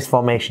taking this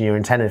formation you're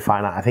intended to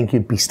find out, I think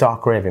you'd be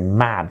stark raving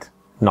mad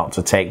not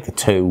to take the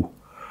 2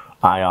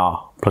 IR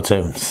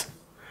platoons.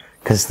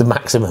 Because it's the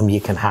maximum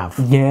you can have.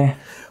 Yeah.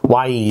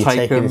 Why are you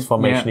taking this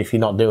formation if you're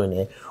not doing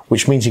it?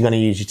 Which means you're going to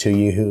use your 2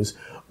 Yoo-Hoos.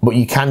 But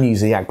you can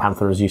use the Jagd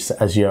Panther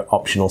as your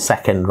optional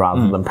second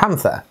rather than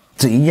Panther.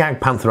 So your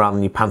Jagd Panther rather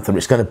than your Panther,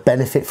 it's going to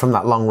benefit from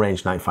that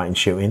long-range night fighting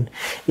shooting.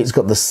 It's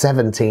got the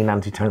 17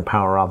 anti-tank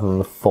power rather than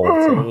the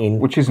 14.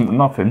 Which isn't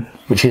nothing.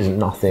 Which isn't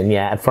nothing,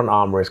 yeah. Front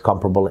armour is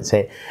comparable,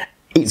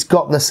 It's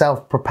got the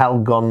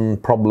self-propelled gun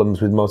problems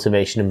with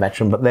motivation and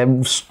veteran, but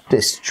they're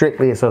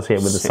strictly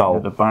associated with assault.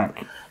 At the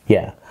back.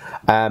 Yeah.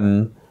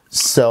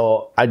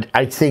 So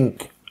I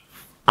think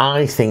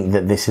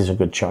that this is a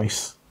good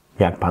choice,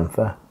 Jagd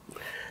Panther.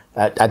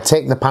 I'd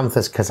take the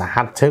Panthers because I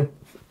had to.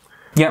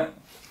 Yep.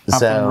 Have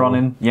them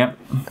running. Yep.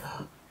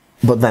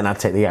 But then I'd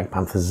take the Jagd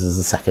Panthers as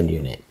the second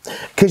unit.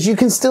 Because you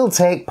can still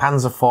take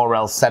Panzer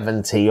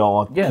 4L70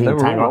 or there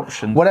were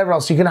options. Whatever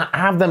else. You can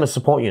have them as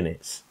support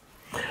units.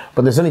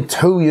 But there's only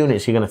 2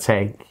 units you're going to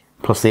take,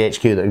 plus the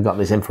HQ that have got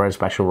this infrared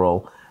special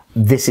role.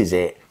 This is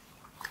it.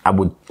 I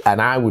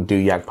would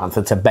do Jagd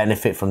Panther to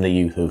benefit from the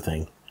Yoo-Hoo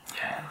thing.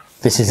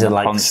 This is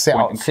sit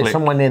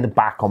somewhere near the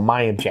back on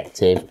my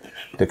objective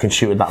that can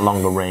shoot at that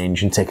longer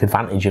range and take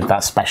advantage of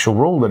that special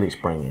role that it's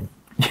bringing.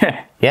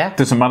 Yeah. Yeah?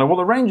 Doesn't matter what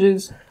the range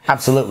is.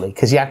 Absolutely,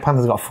 because Jagd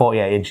Panther's got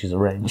 48 inches of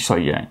range. So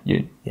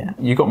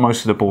you got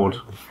most of the board.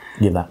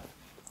 Give that.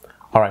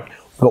 All right,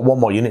 we've got one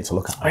more unit to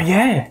look at. Oh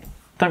yeah,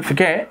 don't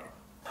forget.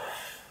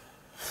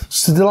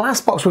 So the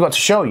last box we've got to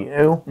show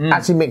you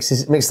actually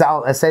mixes that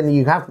out, saying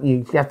you have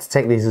to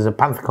take these as a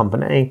Panther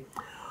company,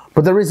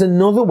 but there is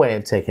another way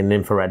of taking an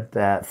infrared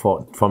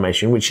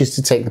formation, which is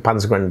to take the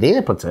Panzer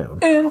Grenadier platoon,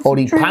 or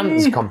the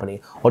Panzer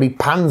company, or the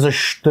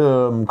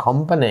Panzersturm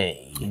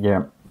company.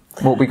 Yeah.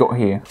 What we got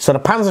here? So the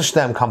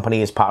Panzersturm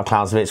company is part of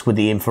Clausewitz with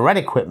the infrared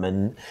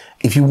equipment.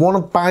 If you want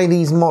to buy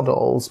these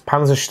models,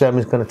 Panzersturm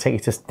is going to take you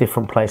to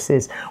different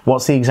places.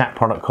 What's the exact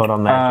product code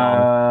on there,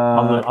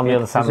 John? On the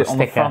other side of the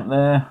sticker. On the front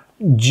there?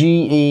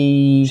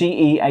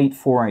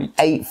 GE848.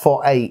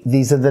 848.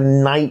 These are the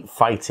night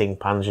fighting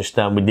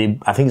Panzersturm with the,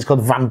 I think it's called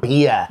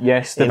Vampire.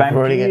 Yes, the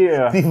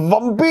Vampire. The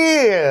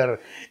Vampire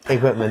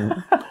equipment.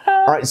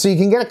 Alright, so you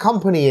can get a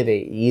company of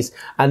these,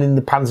 and in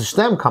the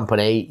Panzersturm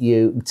company,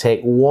 you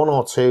take 1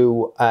 or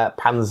 2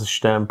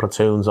 Panzersturm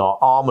platoons or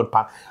armoured,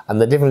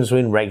 and the difference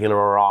between regular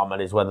or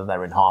armoured is whether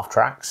they're in half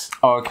tracks.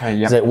 Oh, okay,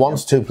 yeah. So 1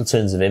 to 2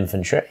 platoons of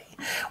infantry,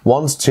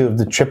 1 to 2 of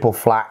the triple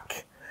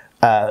flak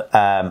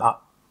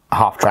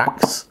half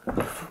tracks,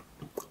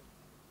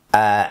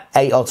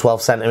 8 or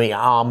 12 centimetre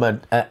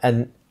armoured,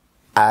 and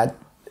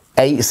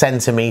 8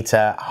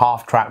 centimetre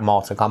half track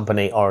mortar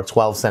company, or a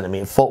 12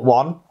 centimetre foot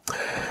one.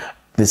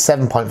 The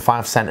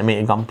 7.5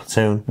 centimetre gun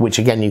platoon, which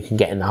again you can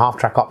get in the half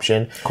track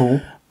option.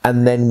 Cool.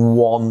 And then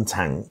 1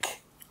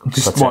 tank.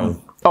 Just platoon.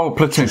 one. Oh,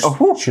 platoon.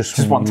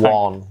 Just one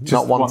tank.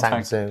 Not one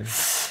tank platoon.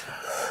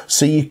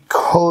 So you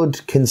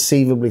could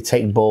conceivably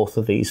take both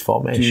of these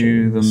formations.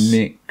 Do the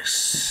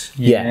mix.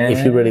 Yeah,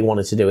 if you really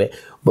wanted to do it.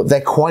 But they're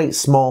quite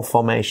small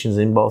formations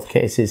in both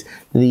cases.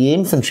 The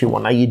infantry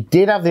one, now you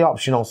did have the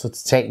option also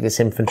to take this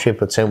infantry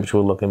platoon, which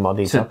we'll look in more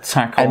detail,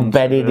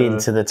 embedded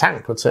into the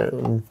tank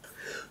platoon.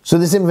 So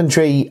this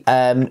infantry,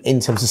 in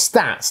terms of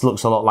stats,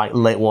 looks a lot like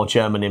late war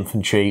German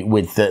infantry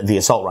with the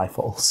assault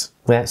rifles.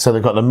 Yeah, so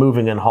they've got the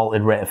moving and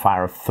halted rate of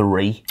fire of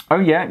 3. Oh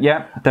yeah,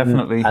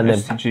 definitely. And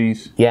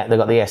STGs. Yeah, they've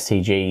got the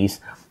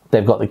STGs.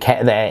 They've got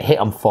their hit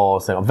on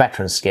 4s. They've got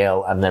veteran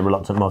skill and their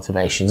reluctant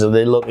motivation. So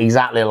they look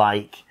exactly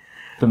like.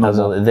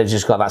 They've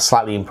just got that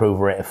slightly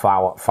improved rate of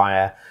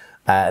fire.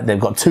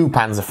 They've got 2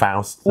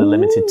 Panzerfaust, the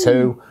limited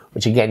 2,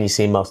 which again you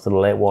see most of the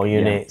late war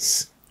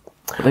units.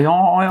 They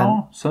are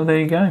IR, so there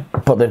you go.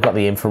 But they've got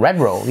the infrared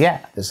roll,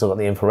 yeah. They've still got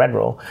the infrared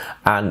roll.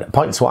 And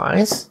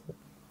points-wise,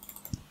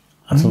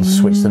 I'll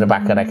switch to the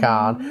back of the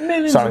card.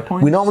 Sorry,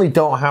 we normally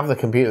don't have the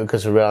computer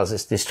because we realise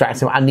it's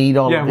distracting. I need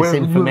all of this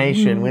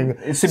information.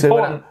 It's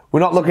important. We're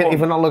not looking.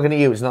 If we're not looking at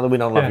you, it's not that we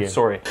don't love you.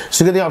 Sorry.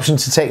 So you get the option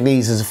to take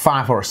these as a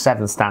 5 or a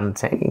 7 stand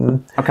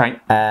team. Okay.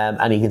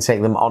 And you can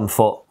take them on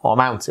foot or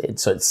mounted.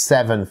 So it's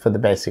 7 for the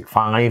basic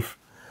 5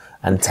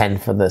 and 10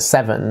 for the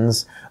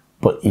 7s.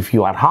 But if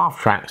you add half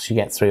tracks, you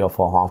get 3 or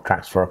 4 half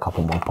tracks for a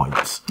couple more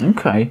points.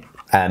 Okay.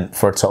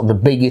 For a total, the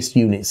biggest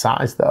unit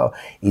size though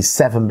is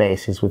 7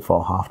 bases with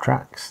 4 half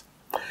tracks.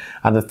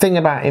 And the thing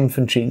about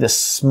infantry,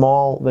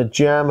 the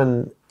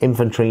German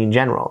infantry in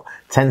general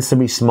tends to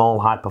be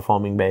small,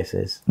 high-performing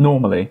bases.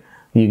 Normally,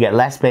 you get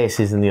less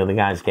bases than the other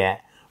guys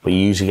get, but you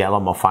usually get a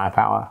lot more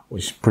firepower,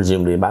 which is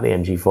presumably about the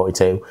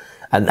MG42,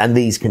 and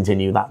these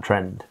continue that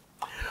trend.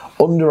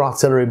 Under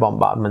artillery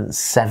bombardment,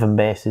 7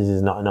 bases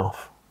is not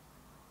enough.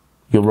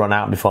 You'll run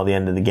out before the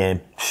end of the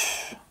game.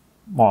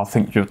 Well, I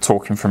think you're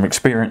talking from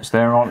experience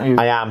there, aren't you?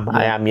 I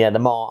am, yeah, the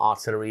more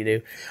artillery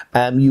you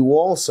do. You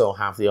also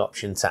have the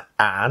option to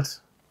add,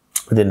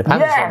 within the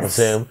Panzer, I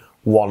presume,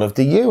 one of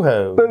the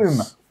U-Hoos. Boom!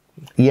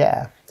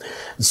 Yeah.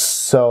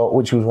 So,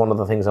 which was one of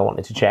the things I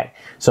wanted to check.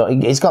 So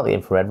it's got the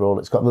infrared rule,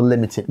 it's got the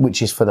limited,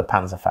 which is for the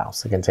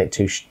Panzerfaust. They can take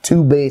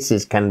two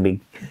bases can be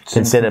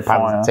considered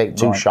Panzer, take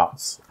two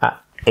shots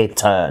at a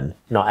turn,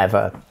 not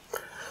ever.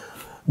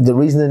 The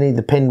reason they need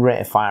the pinned rate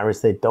of fire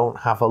is they don't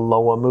have a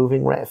lower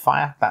moving rate of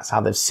fire. That's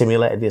how they've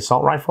simulated the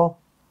assault rifle.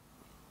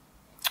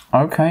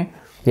 Okay.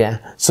 Yeah.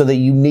 So they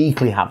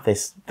uniquely have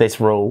this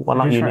rule. Well,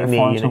 not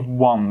uniquely. To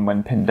 1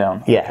 when pinned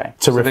down. Yeah. Okay.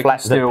 To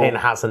reflect that pin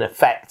has an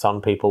effect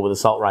on people with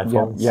assault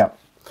rifles. Yeah.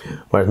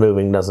 Whereas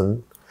moving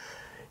doesn't.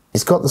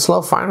 It's got the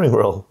slow firing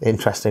rule,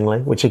 interestingly,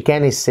 which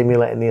again is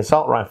simulating the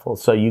assault rifle.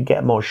 So you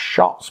get more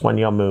shots when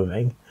you're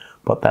moving,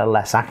 but they're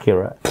less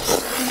accurate.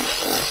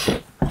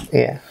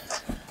 Yeah.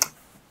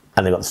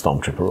 And they've got the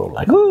Stormtrooper rule,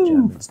 like all the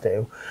Germans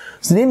do.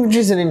 So the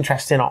infantry is an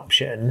interesting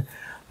option.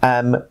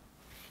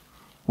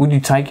 Would you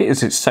take it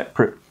as its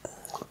separate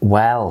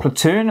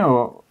platoon,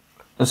 or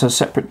as a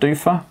separate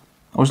doofer?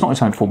 Well, it's not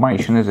its own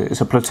formation, is it?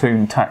 It's a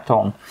platoon tacked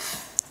on.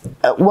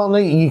 Well, no,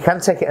 you can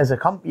take it as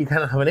you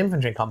can have an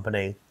infantry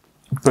company.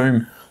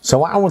 Boom. So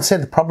what I would say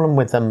the problem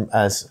with them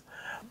as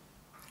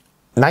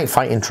night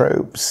fighting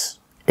troops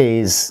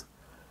is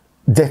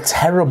they're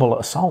terrible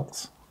at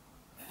assaults.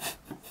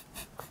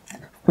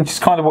 Which is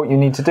kind of what you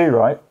need to do,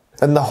 right?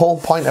 And the whole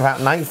point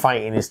about night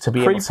fighting is to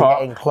be able to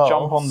get in close.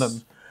 Jump on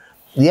them.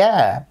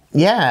 Yeah,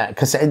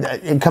 because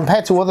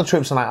compared to other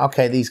troops, I'm like,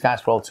 okay, these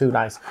guys roll 2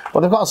 dice. But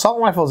they've got assault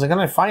rifles, they're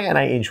going to fight at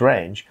an 8-inch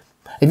range.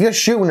 If you're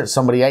shooting at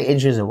somebody 8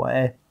 inches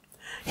away,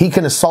 he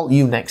can assault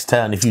you next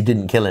turn if you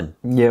didn't kill him.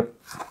 Yep.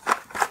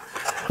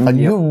 And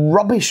you're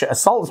rubbish at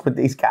assaults with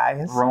these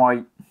guys.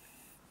 Right.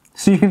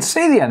 So you can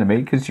see the enemy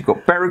because you've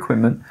got better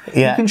equipment.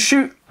 Yeah. You can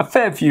shoot a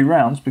fair few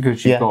rounds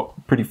because you've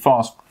got pretty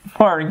fast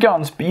firing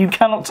guns, but you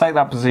cannot take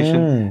that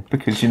position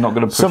because you're not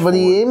going to push So for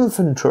the forward.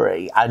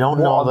 infantry, I don't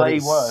know What are they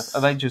worth?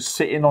 Are they just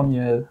sitting on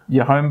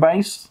your home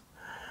base?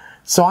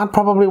 So I'd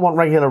probably want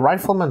regular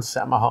riflemen to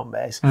sit at my home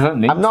base. I'm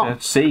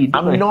not saying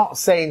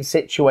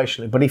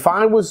situationally, but if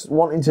I was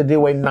wanting to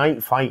do a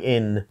night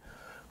fighting,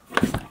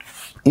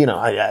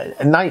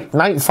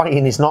 night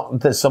fighting is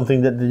not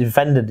something that the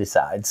defender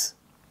decides.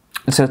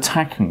 It's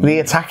attacking. The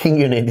attacking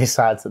unit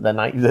decides that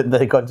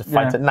they're going to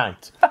fight at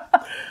night.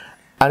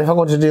 And if I'm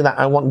going to do that,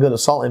 I want good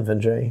assault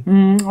infantry.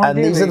 And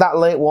these are that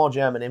late war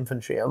German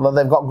infantry. Although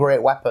they've got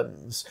great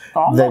weapons.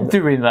 I'm not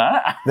doing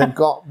that.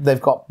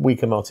 they've got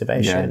weaker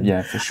motivation.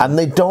 Yeah, for sure. And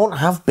they don't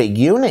have big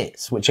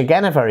units, which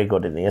again are very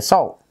good in the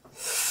assault.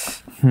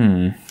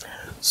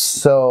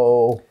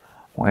 So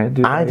where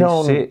do they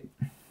sit?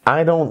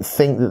 I don't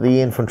think that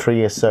the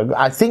infantry is so good.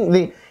 I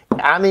think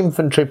an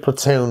infantry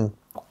platoon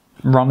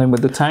running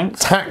with the tanks?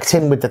 Tacked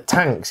in with the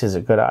tanks is a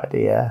good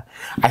idea.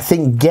 I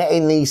think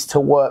getting these to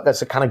work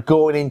as a kind of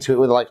going into it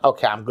with like,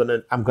 okay, I'm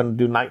gonna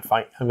do night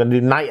fight. I'm gonna do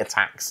night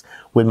attacks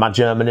with my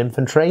German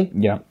infantry.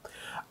 Yeah.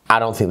 I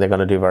don't think they're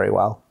gonna do very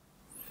well.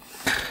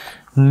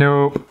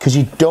 No. Because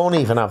you don't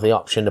even have the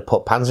option to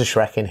put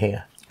Panzerschreck in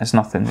here. It's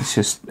nothing. It's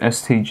just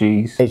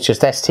STGs. It's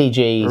just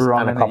STGs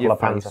and a couple of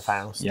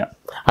Panzerfaust. Yeah.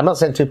 I'm not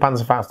saying 2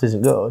 Panzerfaust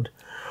isn't good.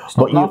 It's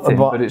not nothing,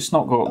 but it's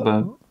not got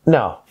the...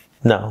 No.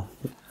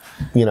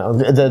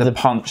 The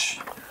punch.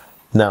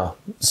 No.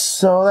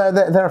 So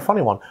they're a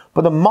funny one.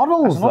 But the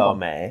models, though,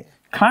 mate.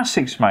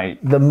 Classics, mate.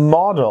 The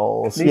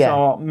models. These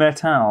are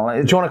metal.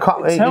 Do you want to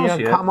cut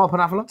them up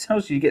and have a look? It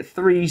tells you get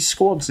 3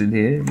 squads in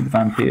here with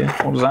Vampire.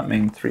 What does that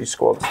mean, 3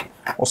 squads?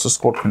 What's the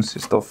squad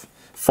consist of?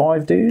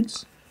 5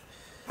 dudes?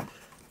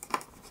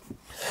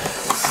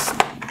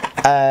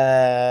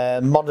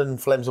 Modern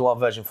Flames of War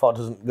version 4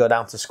 doesn't go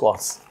down to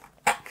squads.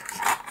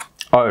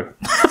 Oh.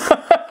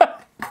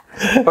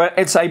 But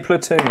it's a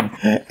platoon.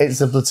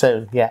 It's a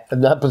platoon, yeah.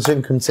 And that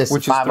platoon consists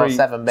of 5 or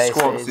 7 bases.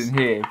 Squads in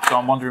here. So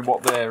I'm wondering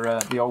what they're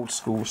the old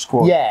school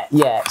squad.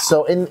 Yeah.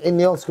 So in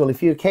the old school,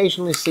 if you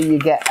occasionally see you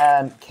get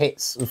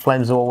kits of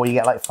Flames of War where you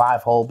get like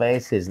 5 whole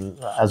bases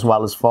as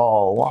well as 4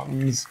 whole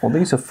ones. Well,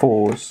 these are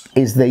 4s.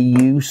 Is they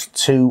used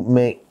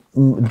to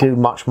do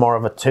much more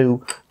of a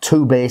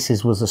two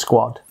bases was a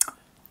squad.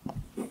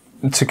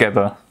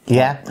 Together.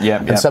 Yeah.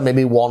 And so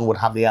maybe one would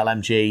have the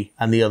LMG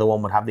and the other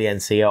one would have the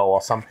NCO or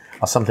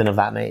something of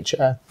that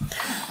nature.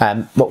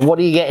 But what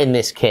do you get in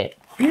this kit?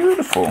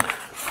 Beautiful.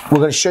 We're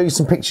going to show you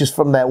some pictures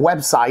from their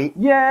website.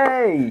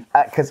 Yay!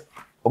 Because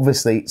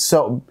obviously,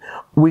 so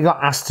we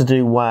got asked to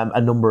do a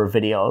number of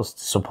videos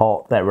to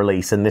support their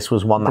release, and this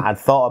was one that I'd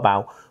thought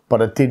about,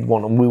 but I did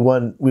want, and we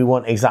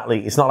weren't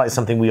exactly. It's not like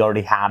something we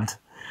already had,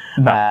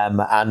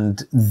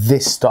 and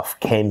this stuff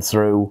came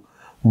through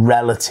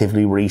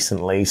relatively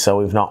recently, so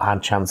we've not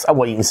had chance. Oh,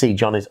 well, you can see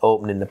John is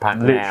opening the pack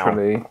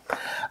Literally.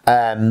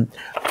 now.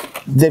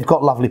 They've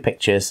got lovely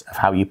pictures of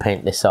how you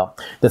paint this up.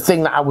 The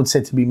thing that I would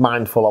say to be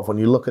mindful of when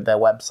you look at their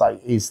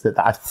website is that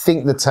I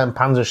think the term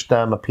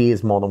Panzersturm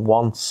appears more than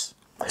once.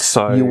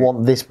 So you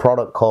want this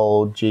product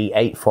called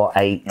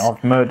G848.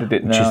 I've murdered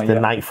it now. Which is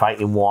the night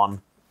fighting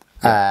one.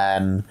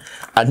 and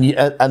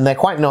they're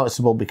quite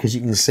noticeable because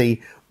you can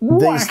see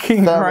these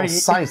thermal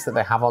sights that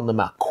they have on them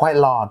are quite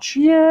large.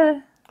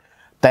 Yeah.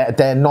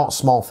 They're not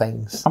small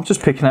things. I'm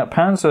just picking out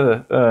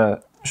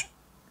Panzer.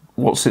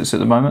 What's it at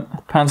the moment?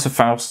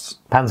 Panzerfaust.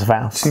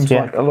 Panzerfaust. Seems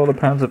like a lot of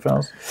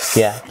Panzerfaust.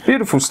 Yeah.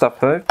 Beautiful stuff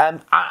though.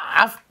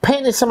 I've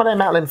painted some of their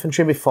metal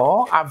infantry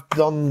before. I've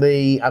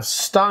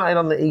started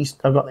on the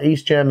East. I've got the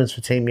East Germans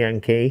for Team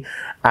Yankee,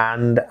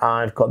 and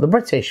I've got the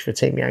British for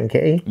Team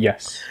Yankee.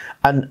 Yes.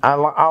 And I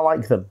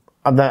like them.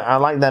 I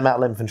like their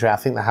metal infantry. I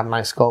think they have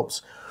nice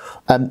sculpts.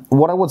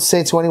 What I would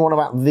say to anyone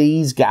about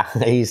these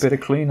guys, bit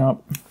of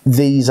cleanup.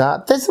 There's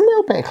a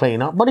little bit of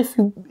cleanup, but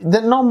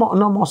they're no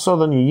more so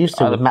than you're used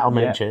to with metal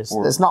miniatures.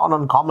 There's not an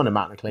uncommon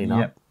amount of cleanup.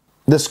 Yep.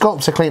 The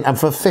sculpts are clean, and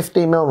for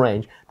 15mm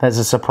range, there's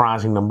a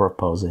surprising number of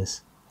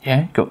poses.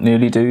 Yeah, got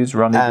nearly dudes,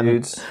 runny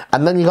dudes.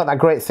 And then you got that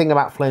great thing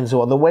about Flames of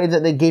War, the way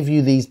that they give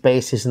you these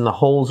bases and the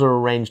holes are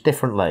arranged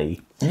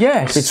differently.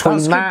 Yes,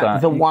 between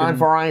the wide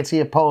variety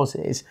of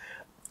poses.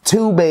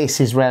 Two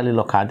bases rarely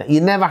look identical. You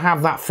never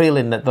have that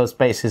feeling that those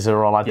bases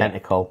are all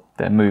identical. Yeah,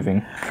 they're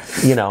moving.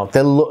 You know,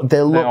 they'll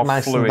look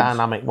nice and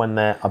dynamic when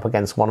they're up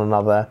against one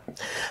another.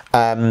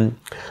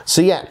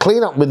 So yeah,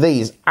 clean up with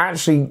these.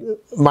 Actually,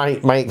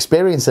 my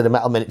experience of the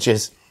metal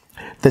miniatures,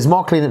 there's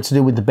more cleanup to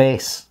do with the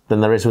base than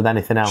there is with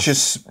anything else.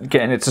 Just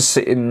getting it to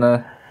sit in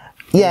the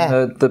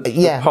puddle.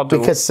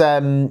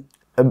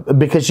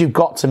 Because you've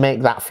got to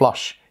make that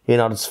flush in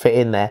order to fit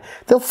in there.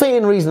 They'll fit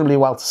in reasonably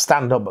well to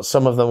stand up, but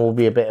some of them will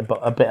be a bit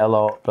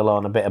below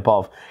and a bit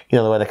above. You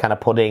know, the way they're kind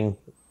of pudding.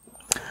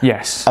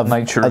 Yes,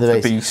 nature of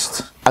the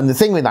beast. And the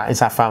thing with that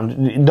is, I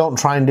found, don't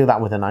try and do that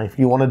with a knife.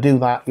 You want to do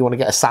that, you want to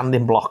get a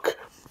sanding block.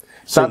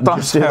 So that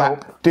does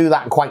help. Do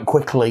that quite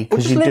quickly,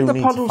 because you do need to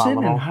leave the puddles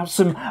in and have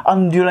some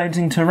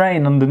undulating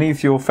terrain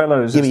underneath your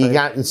fellows.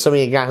 Yeah, but some of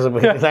you guys will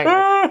be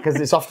because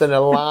it's often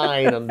a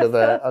line under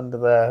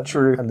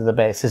the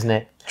base, isn't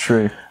it?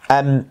 True.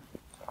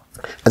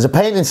 As a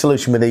painting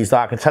solution with these, though,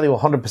 I can tell you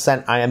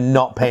 100% I am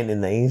not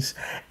painting these.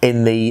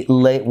 In the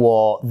late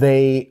war,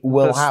 they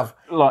will have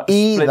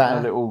either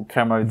a little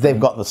camo they've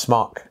got the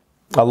smock,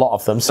 a lot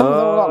of them. Some of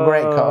them have got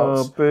great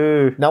coats.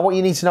 Boo. Now, what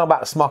you need to know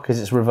about the smock is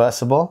it's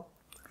reversible.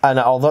 And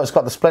although it's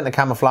got the splinter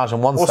camouflage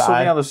on one side... What's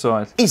on the other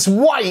side? It's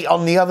white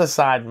on the other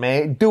side,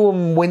 mate. Do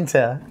them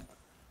winter.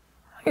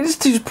 This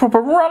dude's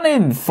proper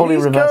running. Fully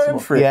reversible.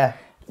 For it.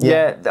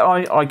 Yeah,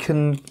 I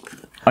can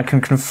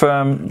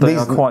confirm they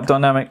are quite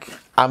dynamic.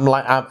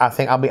 I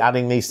think I'll be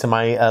adding these to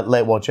my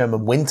late war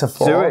German winter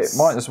force. Do it,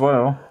 might as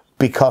well.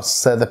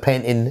 Because the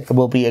painting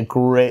will be a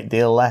great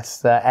deal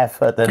less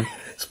effort than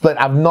split.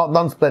 I've not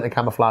done splinter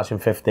camouflage in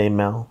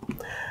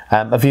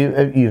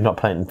 15mm. You've not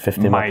painted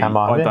 15mm camo?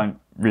 I don't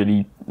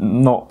really.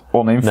 Not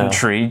on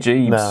infantry. No.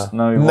 Jeeves.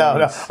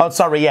 No. Oh,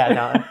 sorry.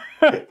 Yeah.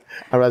 No.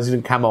 A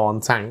resident camo on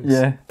tanks.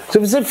 Yeah. So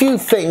there's a few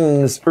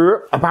things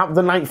about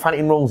the night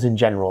fighting rules in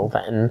general.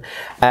 Then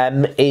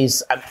I'm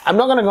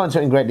not going to go into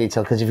it in great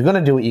detail because if you're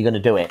going to do it, you're going to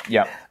do it.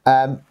 Yeah.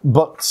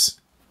 But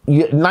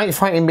night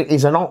fighting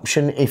is an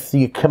option if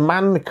your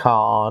command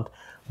card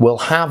will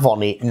have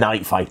on it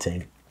night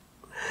fighting,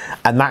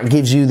 and that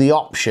gives you the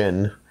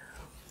option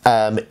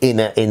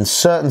in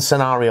certain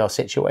scenario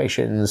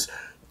situations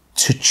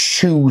to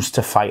choose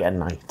to fight at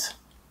night.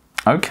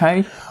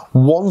 Okay.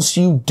 Once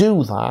you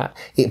do that,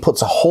 it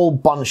puts a whole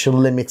bunch of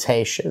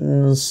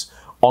limitations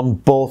on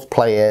both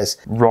players,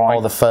 right,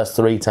 or the first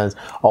 3 turns,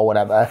 or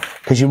whatever,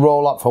 because you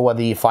roll up for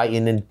whether you're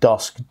fighting in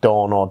dusk,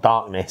 dawn, or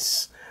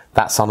darkness.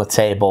 That's on a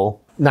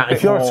table. Now,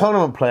 if you're a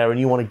tournament player and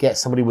you want to get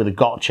somebody with a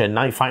gotcha,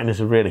 night fighting is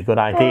a really good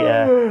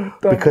idea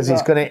because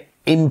it's going to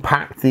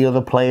impact the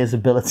other player's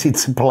ability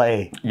to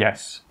play.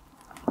 Yes.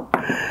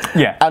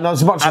 Yeah, and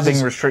as much adding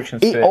as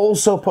restrictions, it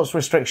also puts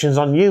restrictions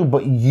on you,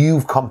 but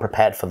you've come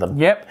prepared for them.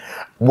 Yep.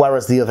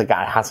 Whereas the other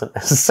guy hasn't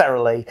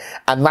necessarily,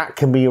 and that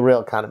can be a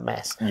real kind of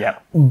mess.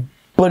 Yep.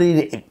 But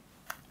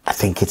I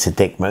think it's a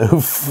dick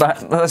move.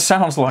 That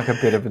sounds like a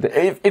bit of a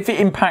dick. If it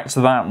impacts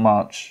that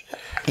much,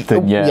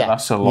 then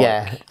that's a lot.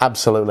 Yeah,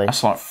 absolutely.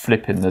 That's like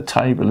flipping the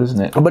table,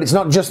 isn't it? But it's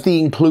not just the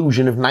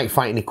inclusion of night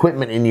fighting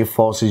equipment in your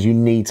forces. You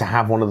need to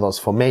have one of those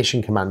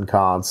formation command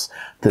cards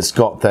that's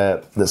got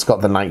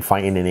the night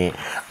fighting in it.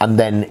 And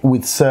then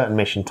with certain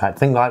mission type,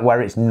 things like where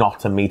it's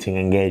not a meeting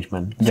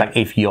engagement. It's like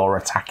if you're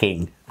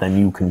attacking, then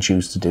you can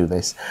choose to do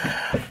this.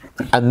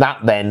 And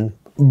that then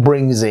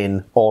brings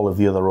in all of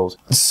the other rules.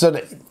 So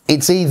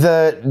it's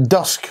either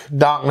dusk,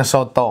 darkness,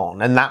 or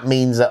dawn, and that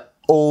means that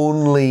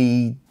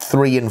only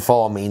 3 and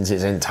 4 means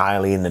it's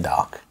entirely in the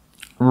dark.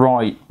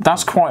 Right,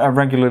 that's quite a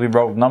regularly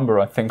rolled number,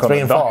 I think.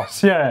 3 and 4.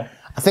 Yeah.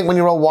 I think when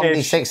you roll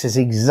 1d6, it's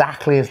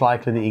exactly as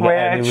likely that you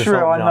get any result.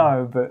 True,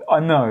 I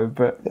know,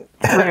 but 3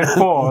 and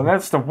 4,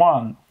 that's the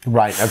one.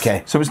 Right,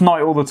 okay. So it's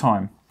night all the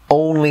time.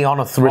 Only on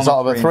a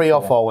result of a 3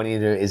 or 4 when you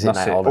do it is in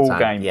night all the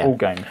time. All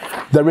game.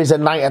 There is a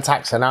night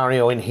attack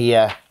scenario in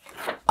here,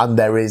 and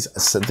there is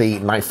the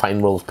night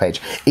fighting rules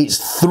page.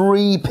 It's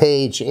 3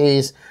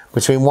 pages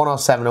between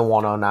 107 and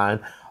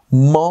 109.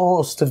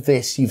 Most of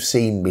this you've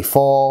seen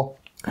before,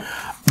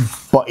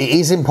 But it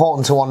is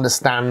important to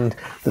understand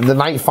that the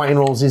night fighting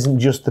rules isn't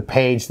just the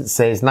page that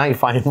says night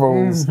fighting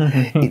rules.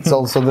 It's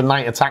also the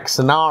night attack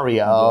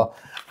scenario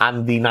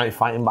and the night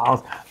fighting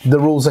battles. The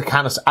rules are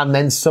kind of, and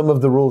then some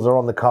of the rules are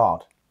on the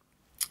card.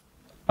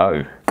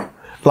 Oh.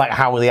 Like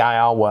how the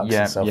IR works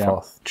and so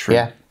forth. True.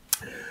 Yeah.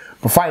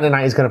 But Fighting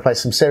Tonight is going to play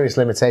some serious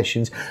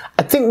limitations.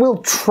 I think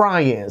we'll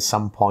try it at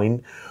some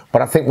point,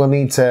 but I think we'll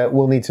need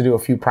to do a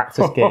few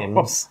practice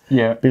games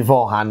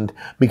beforehand,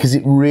 because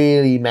it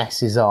really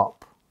messes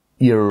up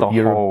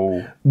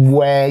your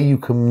where you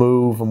can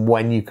move and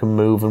when you can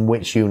move and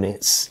which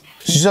units.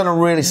 Just on a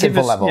really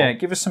simple level. Yeah,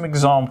 give us some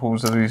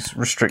examples of these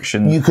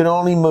restrictions. You can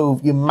only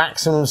move, your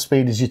maximum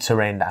speed is your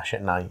terrain dash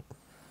at night.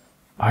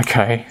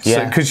 Okay,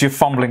 so because you're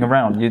fumbling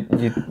around,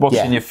 you're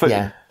watching your foot,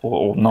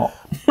 or not.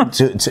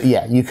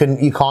 You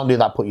can't do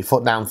that put your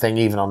foot down thing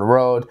even on the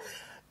road.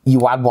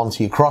 You add one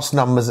to your cross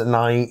numbers at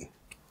night.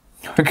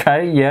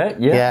 Okay, yeah,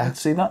 I can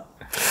see that.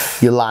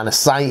 Your line of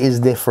sight is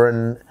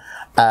different.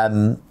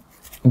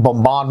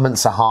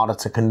 Bombardments are harder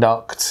to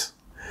conduct.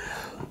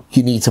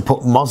 You need to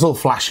put muzzle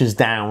flashes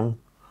down.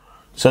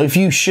 So if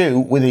you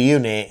shoot with a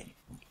unit,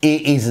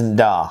 it isn't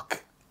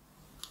dark.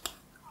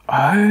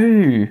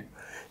 Oh.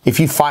 If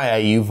you fire,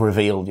 you've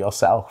revealed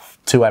yourself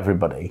to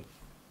everybody.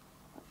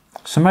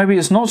 So maybe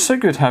it's not so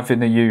good having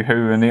the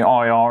Yoo-hoo and the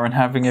IR and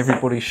having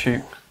everybody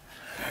shoot.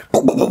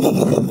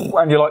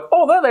 And you're like,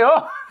 oh, there they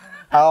are.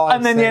 Oh,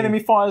 and then the enemy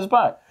fires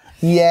back.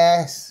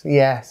 Yes.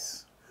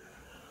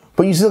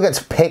 But you still get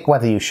to pick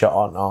whether you shot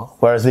or not.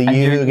 Whereas the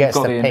Yoo-hoo gets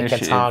to pick a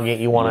target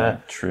you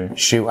want to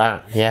shoot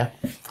at. Yeah.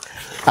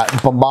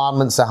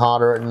 Bombardments are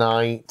harder at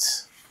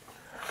night.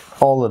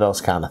 All of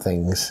those kind of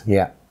things.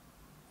 Yeah.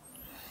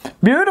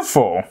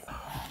 Beautiful.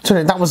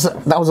 So that was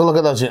a look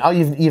at those. Oh,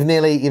 you've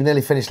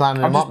nearly finished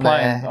landing them up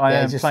there. I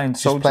am playing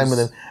soldiers. Just playing with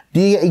them. Do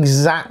you get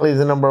exactly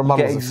the number of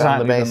models that fit on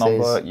the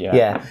bases?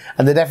 Yeah,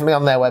 and they're definitely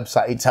on their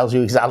website. It tells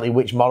you exactly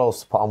which models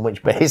to put on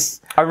which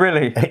base. Oh,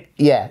 really?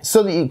 Yeah.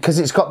 So because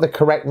it's got the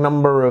correct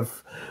number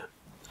of.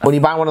 When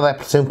you buy one of their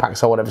platoon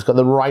packs or whatever, it's got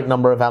the right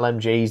number of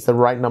LMGs, the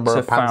right number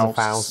of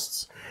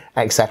Panzerfausts,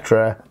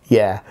 etc.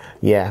 Yeah.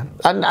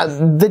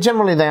 And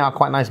they are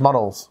quite nice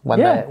models when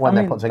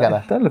they're put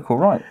together. They look all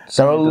right.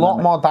 They're a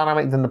lot more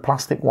dynamic than the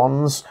plastic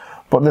ones.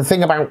 But the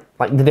thing about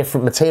like the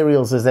different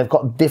materials is they've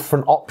got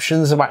different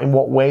options about in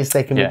what ways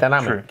they can be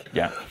dynamic. True.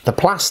 Yeah. The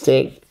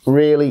plastic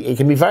really it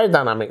can be very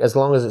dynamic as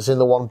long as it's in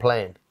the one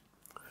plane.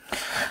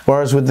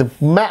 Whereas with the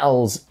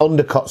metals,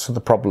 undercuts are the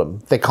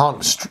problem. They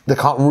can't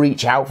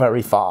reach out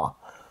very far.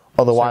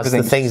 Otherwise, so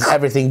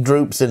everything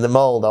droops in the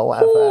mold or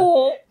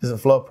whatever. Doesn't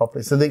flow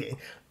properly.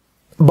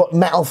 But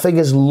metal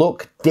figures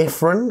look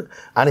different,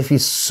 and if you're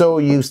so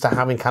used to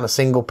having kind of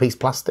single piece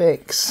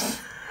plastics,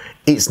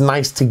 it's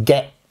nice to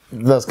get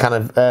those kind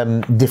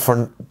of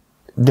different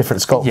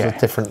sculptures,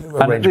 different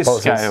range of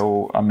poses. At this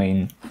scale, I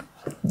mean,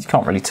 you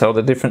can't really tell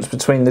the difference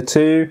between the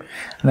two,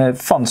 and they're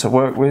fun to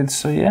work with.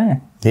 So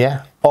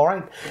yeah. All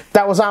right,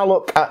 that was our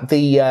look at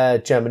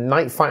the German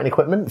night fighting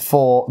equipment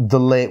for the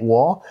late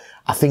war.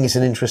 I think it's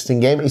an interesting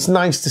game. It's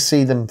nice to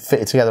see them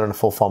fitted together in a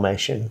full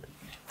formation.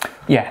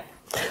 Yeah.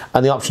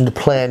 And the option to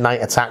play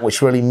night attack,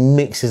 which really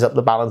mixes up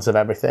the balance of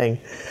everything.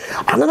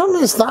 And I don't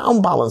know it's that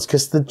unbalanced,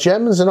 because the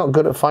Germans are not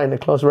good at fighting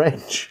at close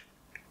range,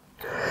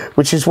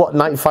 which is what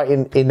night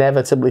fighting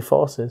inevitably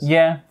forces.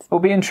 Yeah, it'll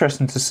be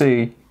interesting to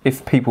see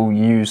if people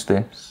use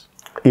this.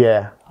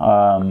 Yeah.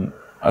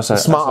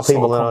 Smarter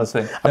people than us.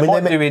 I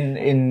mean, they do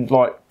in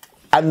like.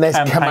 And there's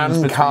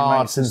command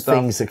cards and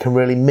things that can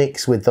really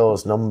mix with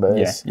those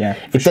numbers. Yeah.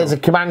 If there's a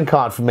command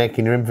card for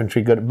making your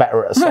infantry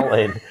better at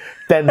assaulting,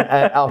 then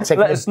I'll take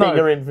a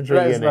bigger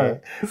infantry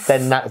unit.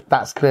 Then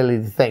that's clearly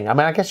the thing. I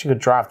mean, I guess you could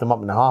drive them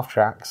up in the half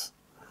tracks.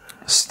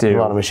 Still. A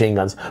lot of machine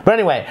guns. But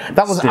anyway,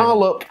 that was our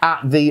look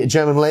at the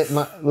German late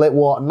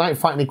war night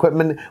fighting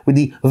equipment with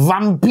the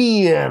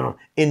Vampire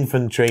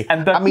infantry.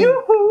 And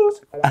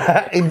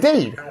the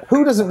indeed.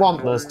 Who doesn't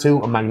want those two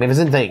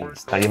magnificent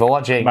things? Thank you for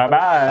watching.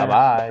 Bye-bye.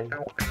 Bye-bye.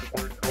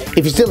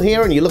 If you're still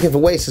here and you're looking for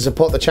ways to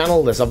support the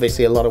channel, there's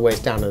obviously a lot of ways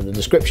down in the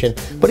description,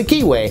 but a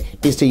key way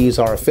is to use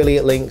our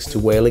affiliate links to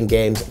Whaling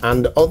Games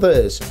and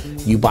others.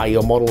 You buy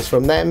your models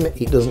from them,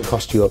 it doesn't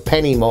cost you a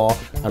penny more,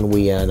 and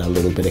we earn a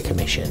little bit of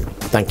commission.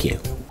 Thank you.